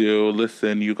we do.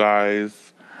 Listen, you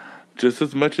guys, just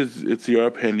as much as it's your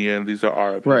opinion, these are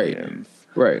our opinions.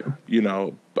 Right. You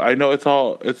know, I know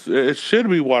it should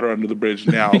be water under the bridge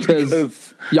now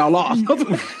because y'all lost.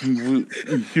 You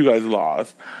guys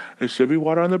lost. It should be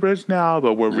water on the bridge now,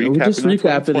 but we're recapping. We're just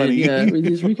recapping it. Yeah, we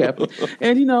just recapping.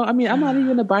 And I mean, I'm not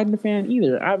even a Biden fan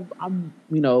either.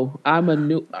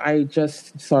 I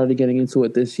just started getting into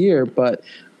it this year, but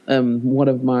one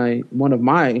of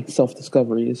my self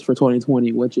discoveries for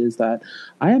 2020, which is that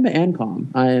I am an ANCOM.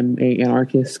 I am an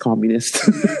anarchist communist.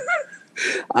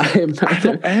 I am not.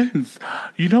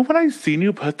 You know, when I seen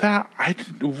you put that,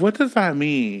 what does that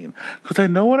mean? Because I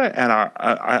know what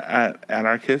an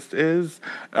anarchist is.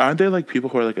 Aren't they like people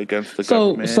who are like against the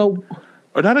government?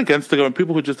 Or not against the government,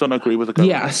 people who just don't agree with the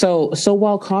government. Yeah, so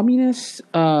while communists,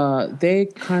 they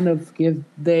kind of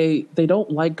they don't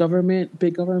like government,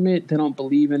 big government. They don't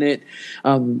believe in it.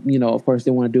 Of course,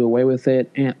 they want to do away with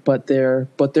it, but they're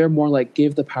more like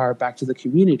give the power back to the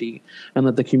community and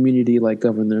let the community like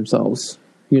govern themselves.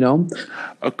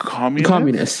 A communist.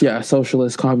 Communist, yeah,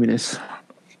 socialist communist.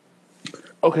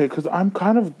 Okay, because I'm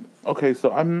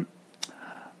I'm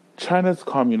China's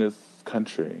communist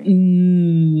country.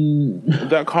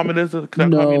 That communism is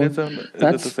it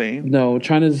the same? No,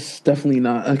 China's definitely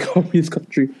not a communist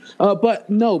country. But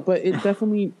it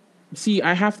definitely. See,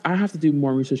 I have to do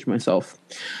more research myself,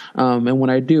 and when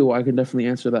I do, I can definitely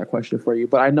answer that question for you.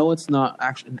 But I know it's not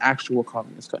an actual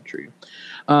communist country.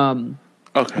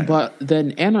 Okay. But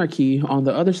then anarchy on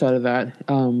the other side of that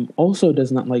also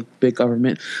does not like big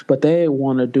government, but they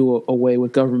want to do away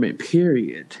with government,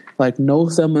 period. Like no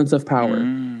semblance of power.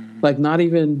 Like not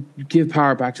even give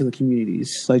power back to the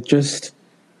communities. Like just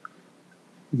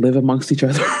live amongst each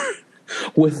other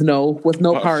with no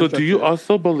power. So do you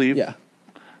also believe? Yeah.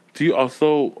 Do you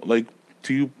also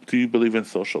do you believe in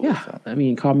socialism? Yeah. I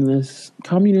mean,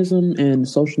 communism and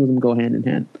socialism go hand in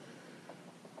hand.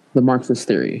 The Marxist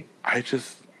theory.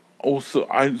 So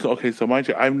mind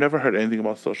you, I've never heard anything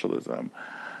about socialism,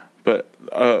 but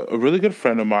a really good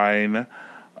friend of mine,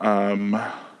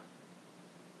 my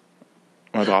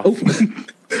boss,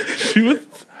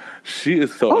 she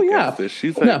is so against this.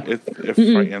 She's like, it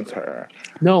frightens her.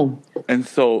 No. And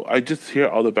so I just hear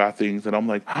all the bad things, and I'm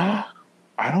like,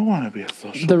 I don't want to be a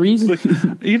socialist. The reason, but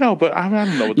I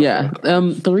don't know what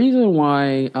the the reason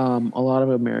why a lot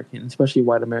of Americans, especially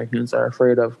white Americans, are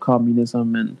afraid of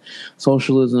communism and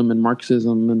socialism and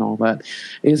Marxism and all that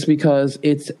is because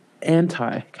it's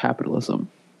anti-capitalism.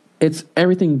 It's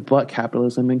everything but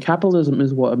capitalism, and capitalism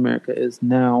is what America is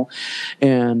now,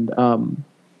 and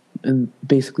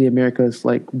basically America is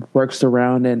like works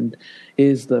around and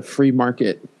is the free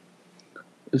market,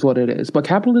 is what it is. But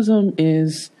capitalism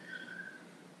is,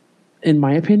 in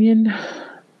my opinion,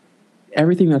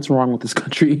 everything that's wrong with this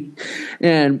country,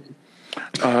 and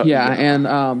we'll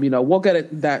get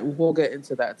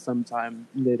into that sometime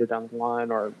later down the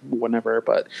line or whenever.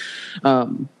 But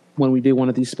when we do one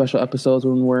of these special episodes,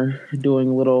 when we're doing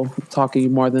a little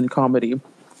talking more than comedy.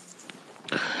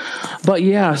 But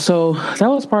yeah, so that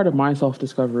was part of my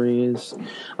self-discovery is,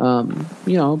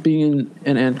 being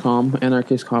an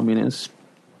anarchist communist,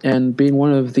 and being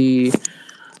one of the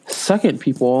second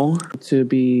people to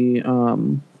be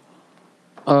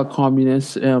a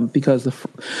communist, because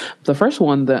the first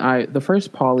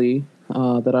poly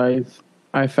that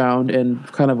I found and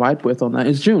kind of vibed with on that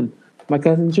is June, my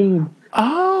cousin June.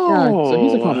 Oh, yeah, so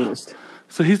he's a communist.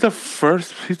 So he's the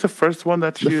first one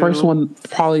that the first one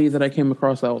poly that I came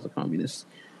across that was a communist.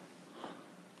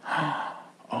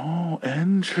 Oh,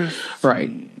 interesting.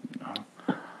 Right.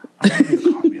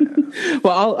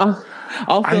 Well,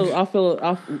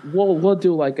 we'll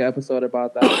do like an episode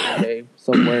about that one day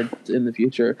somewhere in the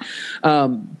future.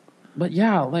 But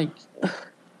yeah, like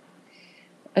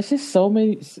it's just so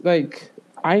many. Like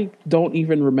I don't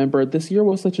even remember. This year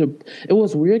was it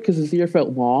was weird because this year felt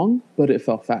long, but it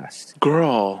felt fast.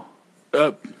 Girl,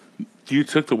 you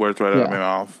took the words right out of my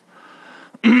mouth.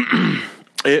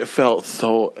 It felt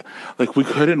so like we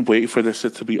couldn't wait for this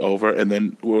shit to be over, and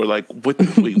then we were like, wait,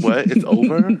 what? It's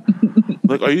over?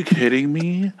 Like, are you kidding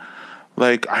me?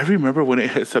 Like, I remember when it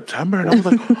hit September, and I was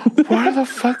like, where the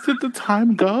fuck did the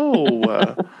time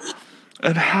go?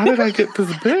 And how did I get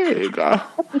this big?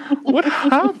 What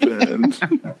happened?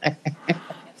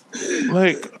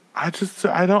 Like, I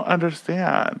don't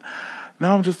understand.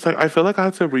 Now I'm just like, I feel like I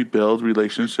have to rebuild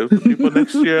relationships with people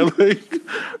next year, like,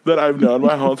 that I've known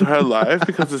my whole entire life,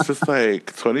 because it's just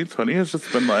like 2020 has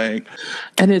just been like.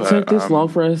 And it took this long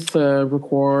for us to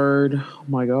record. Oh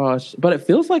my gosh. But it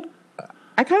feels like,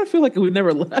 I kind of feel like we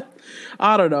never left.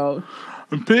 I don't know.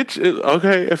 Bitch,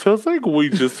 okay, it feels like we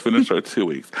just finished our 2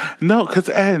 weeks. No, because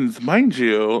it ends. Mind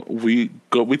you, we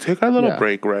take our little Yeah.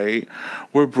 break, right?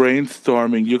 We're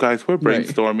brainstorming. You guys, we're Right.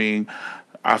 brainstorming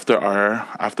after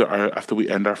we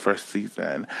end our first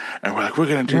season. And we're like, we're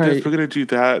gonna do this, Right. we're gonna do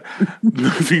that.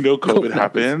 COVID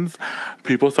happens.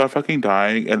 People start fucking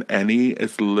dying, and Annie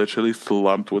is literally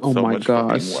slumped with Oh so my much fucking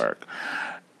gosh. work.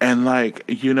 And like,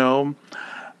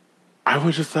 I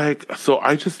was just like, so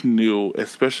I just knew,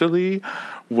 especially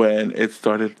when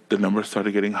the numbers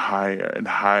started getting higher and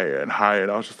higher and higher.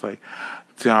 And I was just like,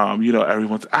 damn,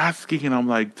 everyone's asking. And I'm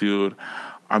like, dude,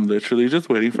 I'm literally just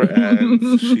waiting for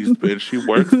ends. She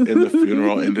works in the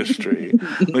funeral industry.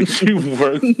 Like, she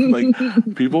works, like,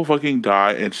 people fucking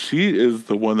die. And she is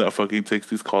the one that fucking takes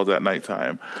these calls at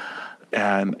nighttime.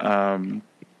 And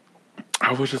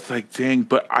I was just like, dang,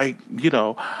 but I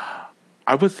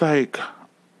was like,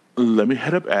 let me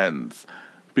hit up ends,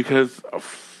 because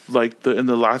like in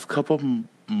the last couple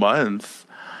months,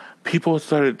 people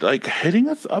started like hitting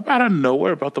us up out of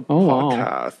nowhere about the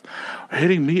podcast,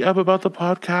 hitting me up about the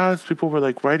podcast. People were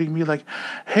like writing me like,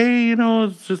 hey,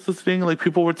 it's just this thing. Like,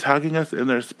 people were tagging us in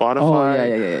their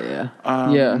Spotify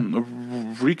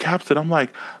recaps, and I'm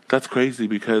like, that's crazy,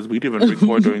 because we didn't even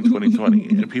record during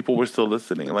 2020 and people were still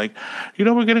listening. Like,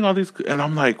 we're getting all these, and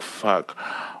I'm like, fuck,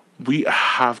 we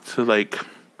have to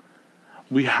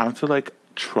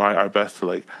try our best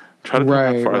to try to come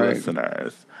back for our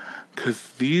listeners, because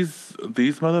these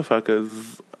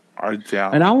motherfuckers are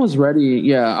down. And I was ready.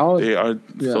 Yeah, they are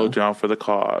so down for the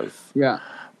cause. Yeah.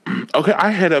 Okay,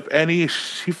 I hit up Annie.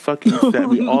 She fucking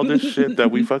sent me all this shit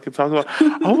that we fucking talked about.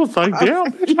 I was like,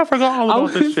 damn, bitch, I forgot all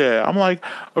about this shit. I'm like,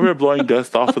 we were blowing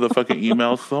dust off of the fucking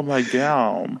emails. So I'm like,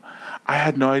 damn, I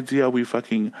had no idea we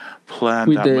fucking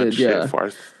planned much shit for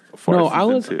us. No, I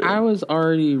was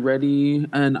already ready,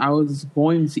 and I was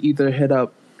going to either hit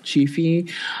up Chiefy,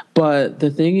 but the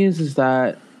thing is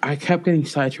that I kept getting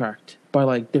sidetracked by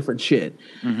like different shit,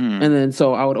 and then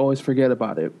so I would always forget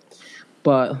about it.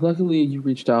 But luckily, you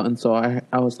reached out, and so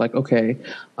I was like, okay.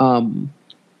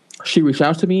 She reached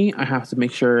out to me. I have to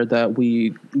make sure that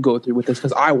we go through with this,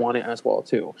 because I want it as well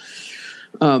too.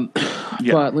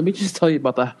 But let me just tell you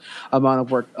about the amount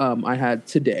of work I had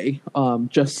today.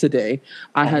 Just today,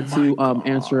 I had to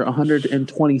answer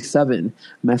 127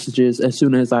 messages as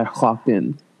soon as I clocked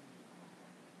in.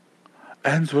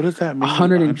 And what does that mean?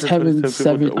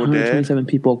 127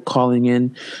 people calling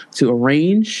in to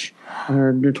arrange.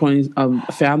 120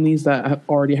 families that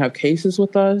already have cases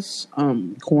with us.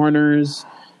 Coroners,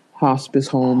 hospice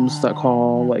homes that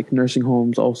call, like nursing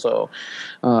homes also,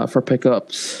 for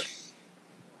pickups.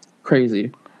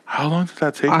 Crazy. How long did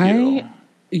that take you?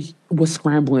 I was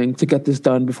scrambling to get this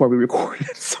done before we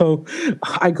recorded, so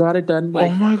I got it done. Oh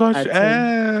my gosh,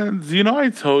 and I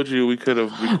told you we could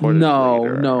have recorded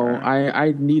later. No,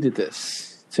 I needed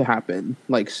this to happen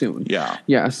like soon. Yeah.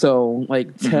 So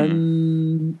like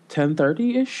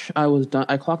 10:30ish, I was done.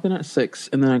 I clocked in at 6,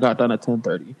 and then I got done at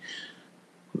 10:30.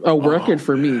 A record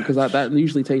for me, because that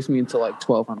usually takes me until like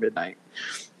 12 or midnight,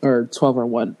 or 12 or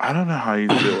 1. I don't know how you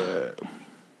do it.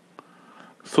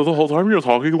 So the whole time you're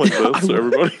talking like this to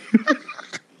everybody,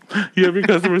 you have your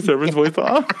customer service voice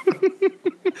on?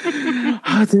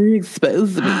 How dare you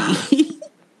expose me?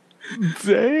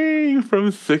 Dang,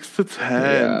 from 6 to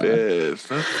 10, bitch.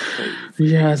 That's crazy.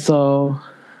 Yeah, so...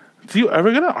 Do you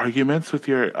ever get in arguments with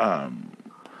your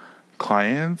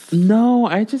clients? No,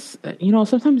 I just...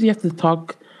 sometimes you have to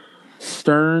talk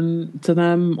stern to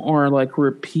them, or like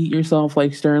repeat yourself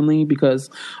like sternly, because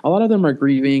a lot of them are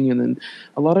grieving, and then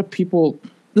a lot of people...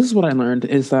 This is what I learned,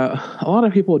 is that a lot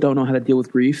of people don't know how to deal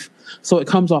with grief, so it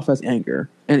comes off as anger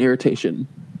and irritation.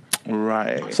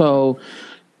 Right. So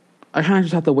I kind of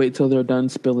just have to wait till they're done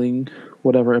spilling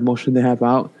whatever emotion they have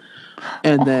out,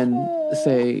 and then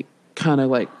say, kind of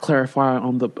like clarify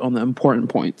on the important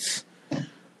points,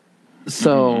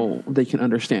 so they can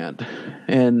understand.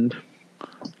 And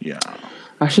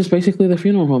that's just basically the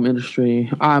funeral home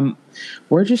industry.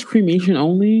 We're just cremation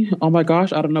only. Oh my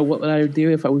gosh, I don't know what would I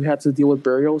do if we had to deal with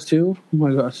burials too. Oh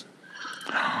my gosh,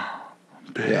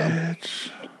 bitch! Yeah.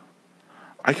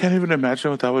 I can't even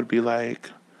imagine what that would be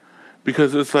like,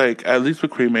 because it's like, at least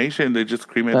with cremation, they just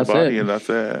cremate the body and that's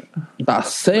it.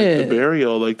 That's it. The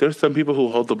burial, like, there's some people who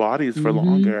hold the bodies for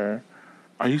longer.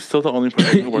 Are you still the only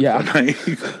person who works that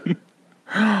night?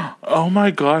 Oh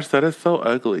my gosh, that is so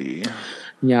ugly.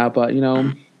 Yeah, but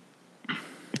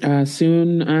as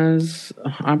soon as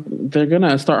they're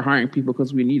gonna start hiring people,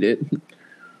 because we need it,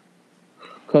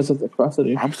 because of the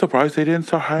capacity. I'm surprised they didn't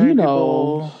start hiring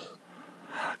people.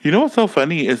 You know what's so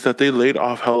funny is that they laid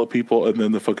off hella people, and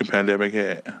then the fucking pandemic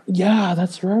hit. Yeah,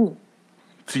 that's right.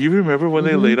 Do you remember when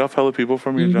they laid off hella people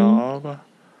from your job?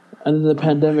 And then the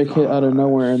pandemic hit out of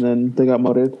nowhere, and then they got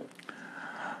murdered.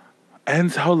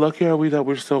 And how lucky are we that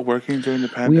we're still working during the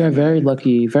pandemic? We are very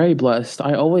lucky, very blessed.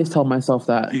 I always tell myself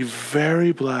that. You're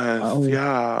very blessed.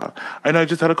 Yeah. I know I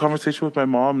just had a conversation with my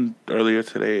mom earlier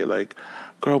today. Like,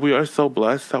 girl, we are so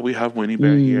blessed that we have Winnie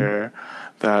Bear here,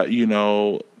 that, you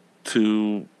know,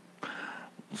 to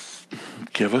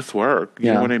give us work.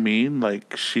 You know what I mean?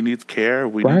 Like, she needs care.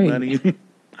 We need money.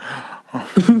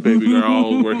 Baby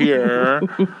girl, we're here.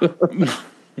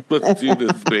 Let's do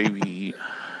this, baby.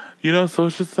 You know, so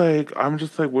it's just like, I'm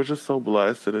just like, we're just so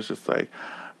blessed. And it's just like,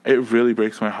 it really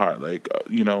breaks my heart. Like,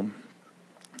 you know,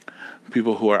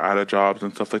 people who are out of jobs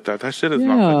and stuff like that. That shit is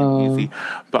not fucking easy.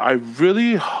 But I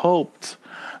really hoped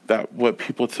that what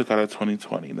people took out of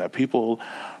 2020, that people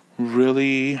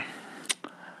really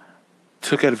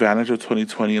took advantage of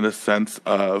 2020 in the sense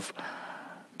of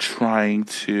trying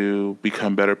to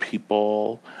become better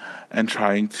people and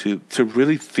trying to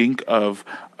really think of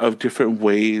different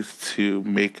ways to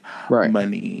make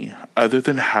money other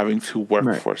than having to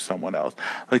work for someone else,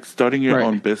 like starting your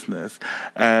own business.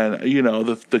 And you know,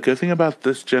 the good thing about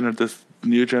this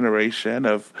new generation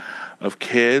of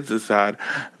kids is that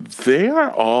they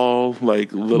are all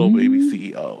like little baby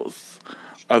CEOs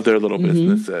of their little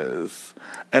businesses.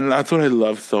 And that's what I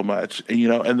love so much. And, you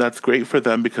know, and that's great for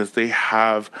them because they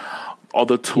have all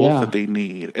the tools that they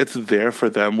need. It's there for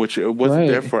them, which it wasn't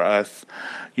there for us,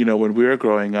 you know, when we were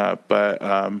growing up. But,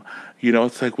 you know,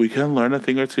 it's like we can learn a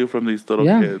thing or two from these little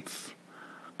kids.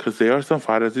 Because they are some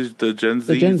fighters. The Gen Zs.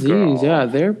 The Gen Zs, girl.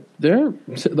 They're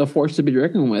the force to be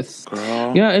reckoned with.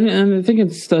 Girl. Yeah, and I think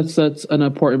that's an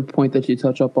important point that you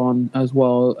touch up on as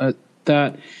well.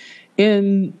 That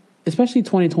especially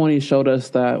 2020 showed us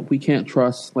that we can't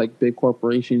trust like big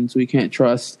corporations. We can't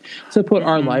trust to put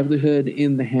our livelihood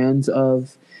in the hands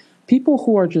of people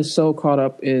who are just so caught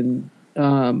up in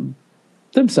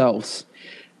themselves.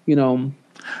 You know,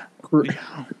 like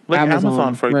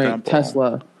Amazon for example,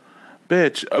 Tesla.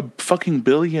 Bitch, fucking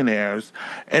billionaires,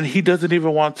 and he doesn't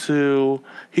even want to.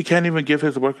 He can't even give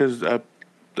his workers a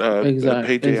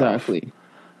payday off.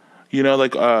 You know,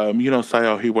 like you know,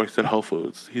 Sayo, he works at Whole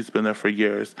Foods. He's been there for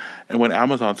years. And when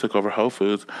Amazon took over Whole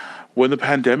Foods, when the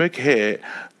pandemic hit,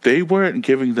 they weren't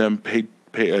giving them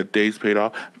days paid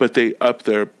off, but they upped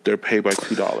their pay by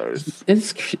 $2.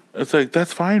 It's like,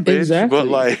 that's fine, bitch. Exactly. But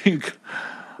like,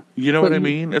 you know what I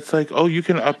mean? It's like, oh, you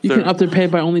can up their pay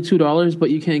by only $2, but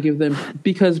you can't give them,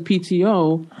 because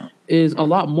PTO is a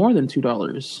lot more than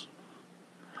 $2.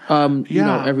 You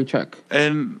know, every check.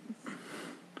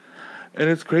 And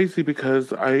it's crazy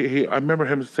because I remember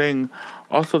him saying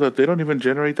also that they don't even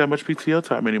generate that much PTO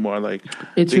time anymore. Like,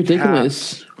 it's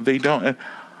ridiculous. They don't. And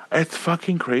it's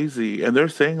fucking crazy. And they're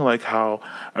saying like how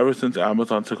ever since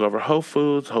Amazon took over Whole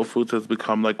Foods has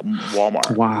become like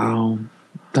Walmart. Wow.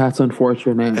 That's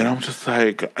unfortunate. And I'm just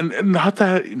like, and not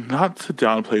to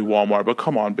downplay Walmart, but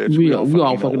come on, bitch. We all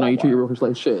fucking know you treat your workers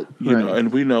like shit. You know,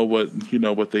 and we know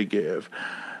what they give.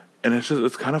 And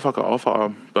it's kind of fucking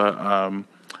awful. But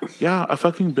yeah, a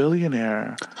fucking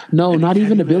billionaire. No, not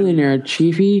even a billionaire,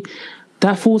 Chiefy.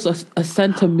 That fool's a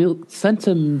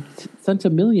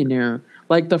centimillionaire.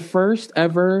 Like the first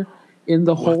ever in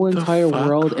the whole entire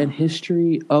world and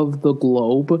history of the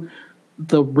globe,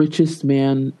 the richest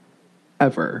man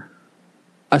ever.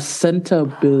 A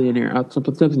centibillionaire,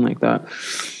 something like that.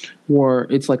 Or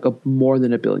it's like more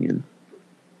than $1 billion.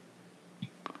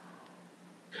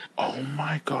 Oh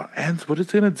my God. And what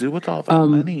is he going to do with all that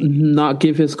money? Not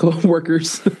give his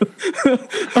co-workers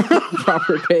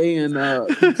proper pay and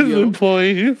his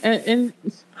employees. And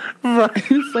it's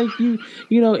like, you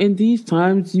know, in these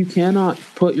times, you cannot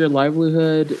put your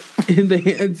livelihood in the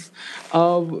hands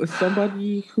of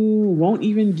somebody who won't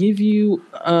even give you,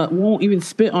 won't even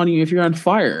spit on you if you're on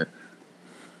fire.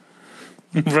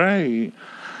 Right.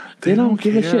 They don't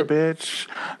give a shit, bitch.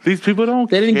 These people don't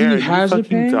care. They didn't give you hazard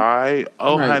pay. Die.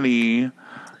 Oh, honey,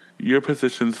 your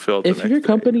position's filled. If you're a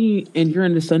company and you're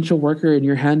an essential worker and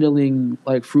you're handling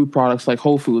like food products, like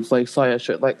Whole Foods, like Saya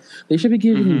shit, like they should be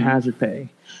giving you hazard pay.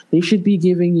 They should be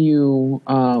giving you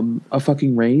a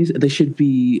fucking raise. They should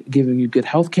be giving you good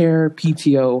healthcare,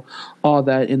 PTO, all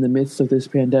that in the midst of this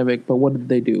pandemic. But what did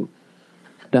they do?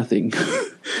 Nothing.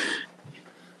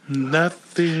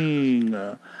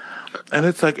 Nothing. And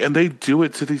it's like, and they do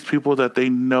it to these people that they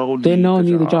know need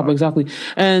the job. Exactly.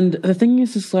 And the thing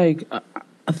is, it's like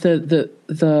the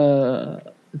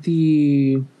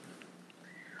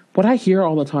what I hear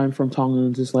all the time from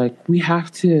Tongans is like, we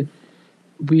have to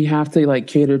like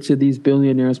cater to these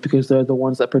billionaires because they're the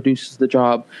ones that produces the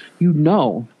job. You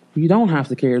know You don't have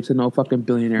to cater to no fucking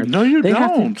billionaires. No, you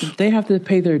don't. They have to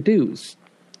pay their dues.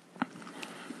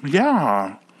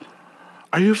 Yeah.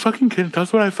 Are you fucking kidding?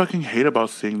 That's what I fucking hate about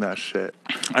seeing that shit.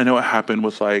 I know it happened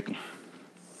with, like,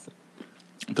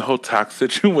 the whole tax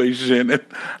situation and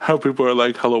how people are,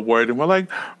 like, hella worried. And we're like,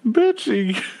 bitch,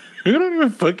 you don't even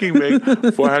fucking make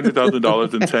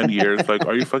 $400,000 in 10 years. Like,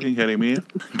 are you fucking kidding me?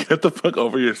 Get the fuck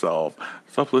over yourself.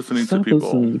 Stop listening to people.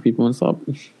 Stop listening to people and stop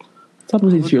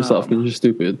listening to yourself because you're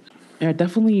stupid. Yeah,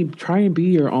 definitely try and be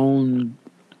your own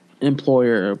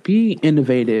employer. Be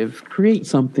innovative. Create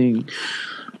something,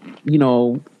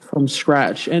 from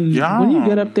scratch. And when you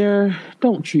get up there,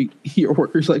 don't treat your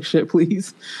workers like shit,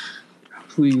 please.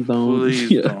 Please don't.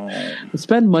 Please don't.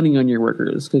 Spend money on your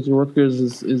workers because your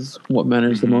workers is what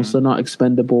matters the most. They're not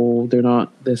expendable. They're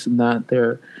not this and that.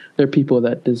 They're people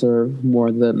that deserve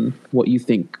more than what you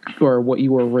think or what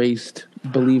you were raised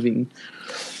believing.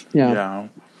 Yeah.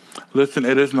 Listen,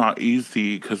 it is not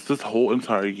easy because this whole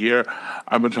entire year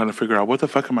I've been trying to figure out what the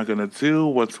fuck am I going to do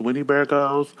once Winnie Bear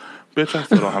goes. Bitch, I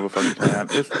still don't have a fucking plan.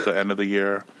 It's the end of the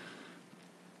year.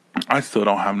 I still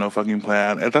don't have no fucking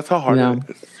plan. And that's how hard it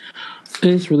is. It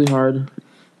is really hard.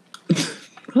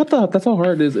 I thought that's how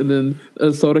hard it is. And then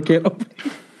a soda can open.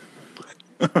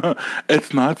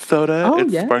 It's not soda.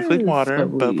 It's sparkling water.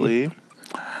 Bubbly.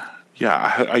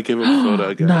 Yeah, I gave it soda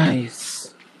again.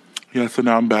 Nice. Yeah, so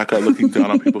now I'm back at looking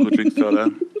down on people who drink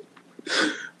soda.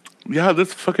 Yeah,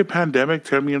 this fucking pandemic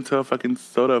turned me into a fucking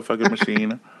soda fucking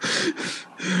machine.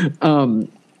 And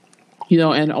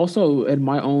also in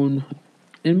my own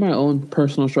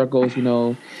personal struggles,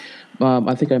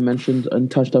 I think I mentioned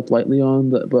and touched up lightly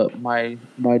on that, but my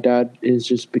dad is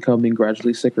just becoming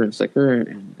gradually sicker and sicker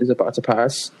and is about to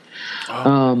pass.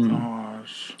 Oh my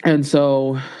gosh. And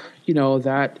so,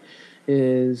 that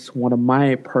is one of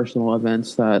my personal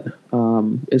events that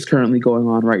is currently going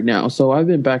on right now. So I've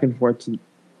been back and forth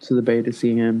to the Bay to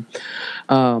see him.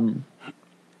 And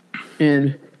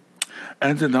then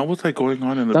that was like going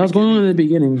on in the beginning. That was going on in the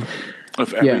beginning.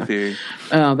 Of everything.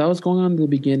 Yeah. That was going on in the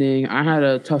beginning. I had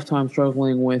a tough time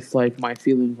struggling with like my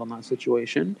feelings on that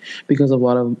situation because of a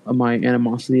lot of my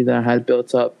animosity that I had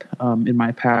built up in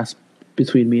my past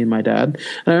between me and my dad.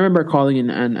 And I remember calling in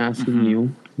and asking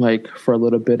you like for a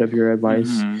little bit of your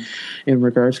advice in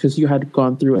regards, because you had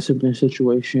gone through a similar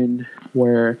situation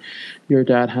where your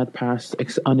dad had passed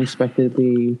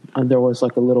unexpectedly, and there was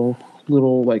like a little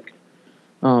like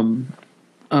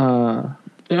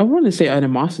I want to say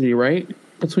animosity, right?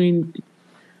 Between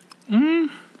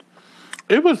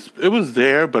it was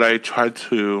there, but I tried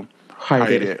to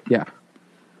hide it. Yeah.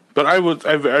 But I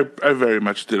very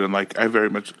much didn't like. I very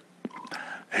much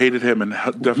hated him and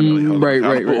definitely held him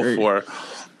accountable for.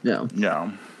 Yeah.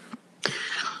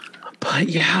 But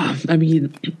yeah, I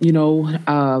mean,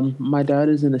 my dad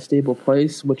is in a stable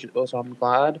place, which also I'm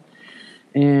glad,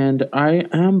 and I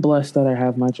am blessed that I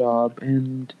have my job,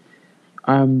 and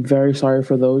I'm very sorry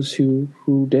for those who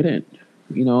didn't.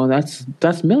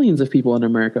 That's millions of people in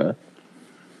America.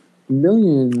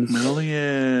 Millions.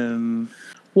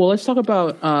 Well, let's talk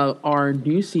about our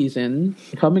new season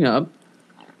coming up.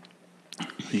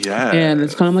 Yeah. And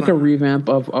it's kind of like a revamp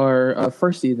of our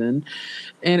first season.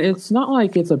 And it's not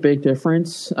like it's a big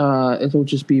difference. It'll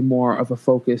just be more of a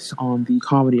focus on the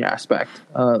comedy aspect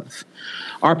of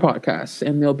our podcast.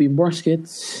 And there'll be more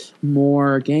skits,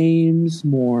 more games,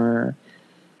 more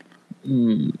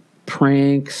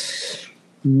pranks,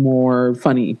 more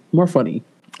funny.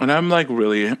 And I'm like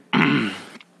really,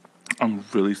 I'm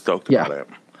really stoked about it.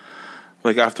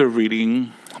 Like after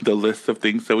reading the list of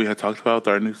things that we had talked about,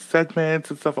 our new segments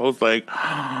and stuff, I was like,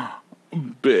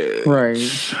 bitch. Right.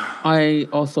 I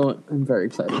also am very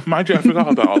excited. Mind you, I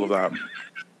forgot about all of that.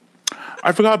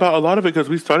 I forgot about a lot of it because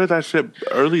we started that shit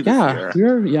early this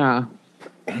year.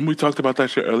 We talked about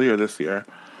that shit earlier this year.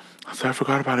 So I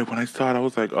forgot about it. When I saw it, I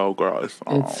was like, oh, girl, it's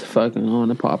fucking on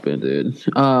and popping, dude.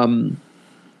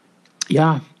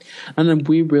 Yeah. And then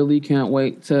we really can't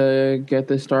wait to get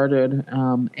this started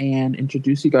and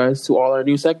introduce you guys to all our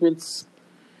new segments.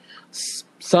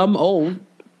 Some old.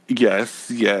 Yes.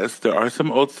 There are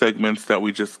some old segments that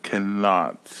we just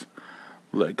cannot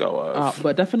let go of.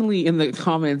 But definitely in the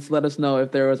comments, let us know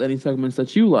if there was any segments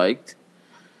that you liked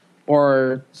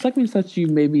or segments that you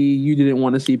didn't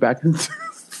want to see back in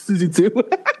season 2.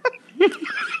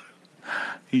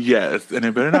 Yes, and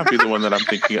it better not be the one that I'm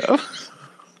thinking of.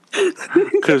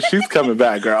 Because she's coming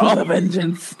back, girl. With a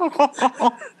vengeance.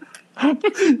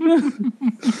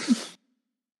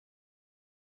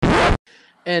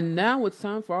 And now it's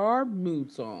time for our mood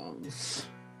songs.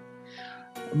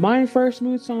 My first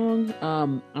mood song,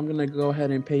 I'm gonna go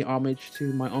ahead and pay homage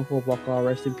to my uncle Baka,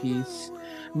 rest in peace.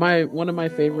 One of my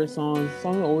favorite songs,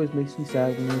 song that always makes me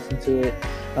sad when I listen to it,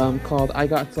 called "I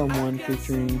Got Someone"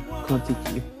 featuring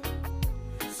Kontiki.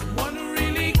 Someone who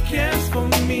really cares for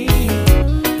me,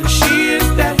 and she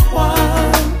is that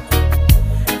one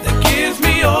that gives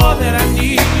me all that I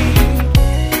need.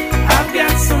 I've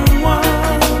got someone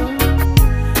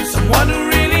who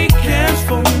really cares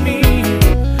for me.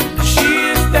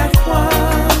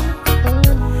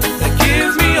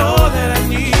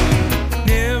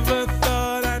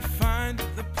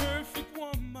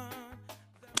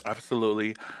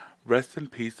 Absolutely. Rest in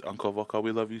peace, Uncle Voka.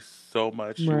 We love you so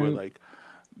much. You were Right. like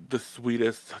the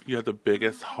sweetest. You had the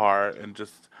biggest heart, and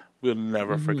just we'll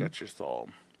never Mm-hmm. forget your soul.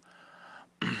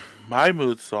 My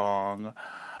mood song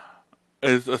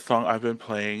is a song I've been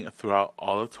playing throughout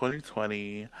all of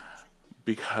 2020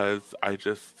 because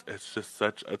it's just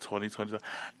such a 2020.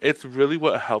 It's really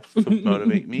what helps to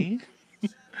motivate me,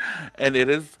 and it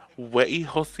is Wei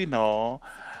Hosino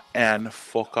and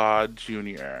Foka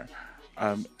Jr.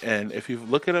 And if you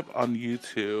look it up on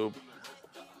YouTube,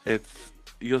 it's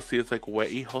you'll see it's like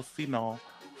Wei Hosino,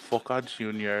 Foka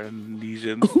Jr.,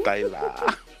 Nijin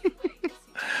Styla.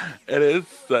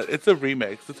 It's a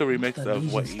remix. It's a remix The of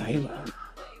Asian Wei. style.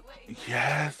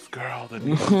 Yes, girl, the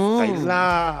Nijin Mhm.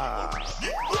 Styla.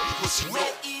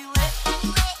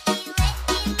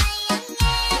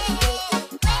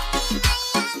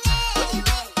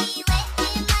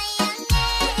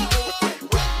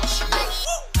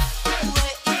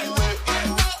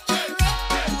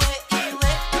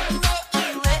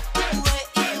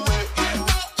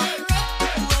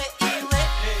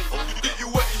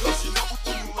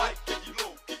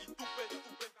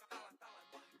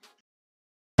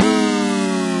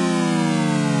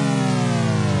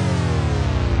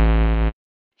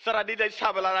 Sarah DJ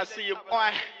Chabela, I see you, boy.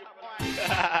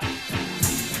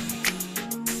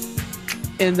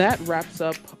 And that wraps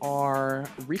up our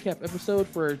recap episode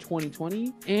for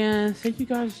 2020. And thank you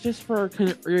guys just for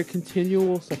your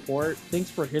continual support. Thanks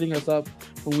for hitting us up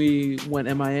when we went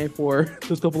MIA for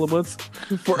just a couple of months.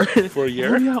 For a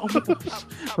year? Oh, yeah, oh my gosh.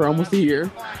 For almost a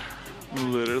year.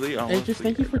 Literally almost And just a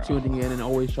thank you year, for girl. tuning in and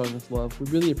always showing us love. We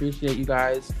really appreciate you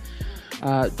guys.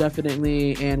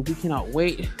 Definitely. And we cannot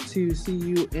wait to see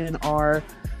you in our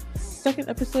second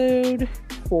episode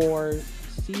for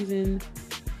season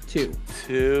 2.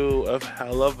 2 of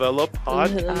Hella Vella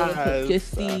Podcast.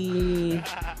 Kissy.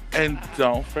 And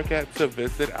don't forget to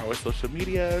visit our social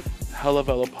medias, Hella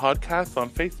Vella Podcast on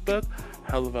Facebook,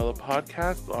 Hella Vella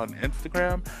Podcast on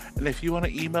Instagram. And if you want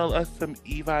to email us some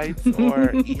evites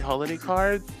or e-holiday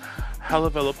cards,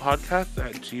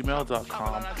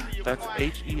 hellavellapodcast@gmail.com. That's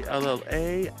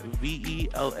HELLAVELA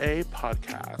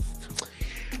podcast.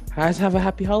 Guys, have a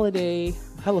happy holiday.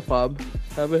 Hella fob.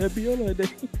 Have a happy holiday.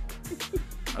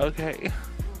 Okay.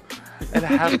 And a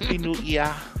happy new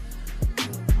year.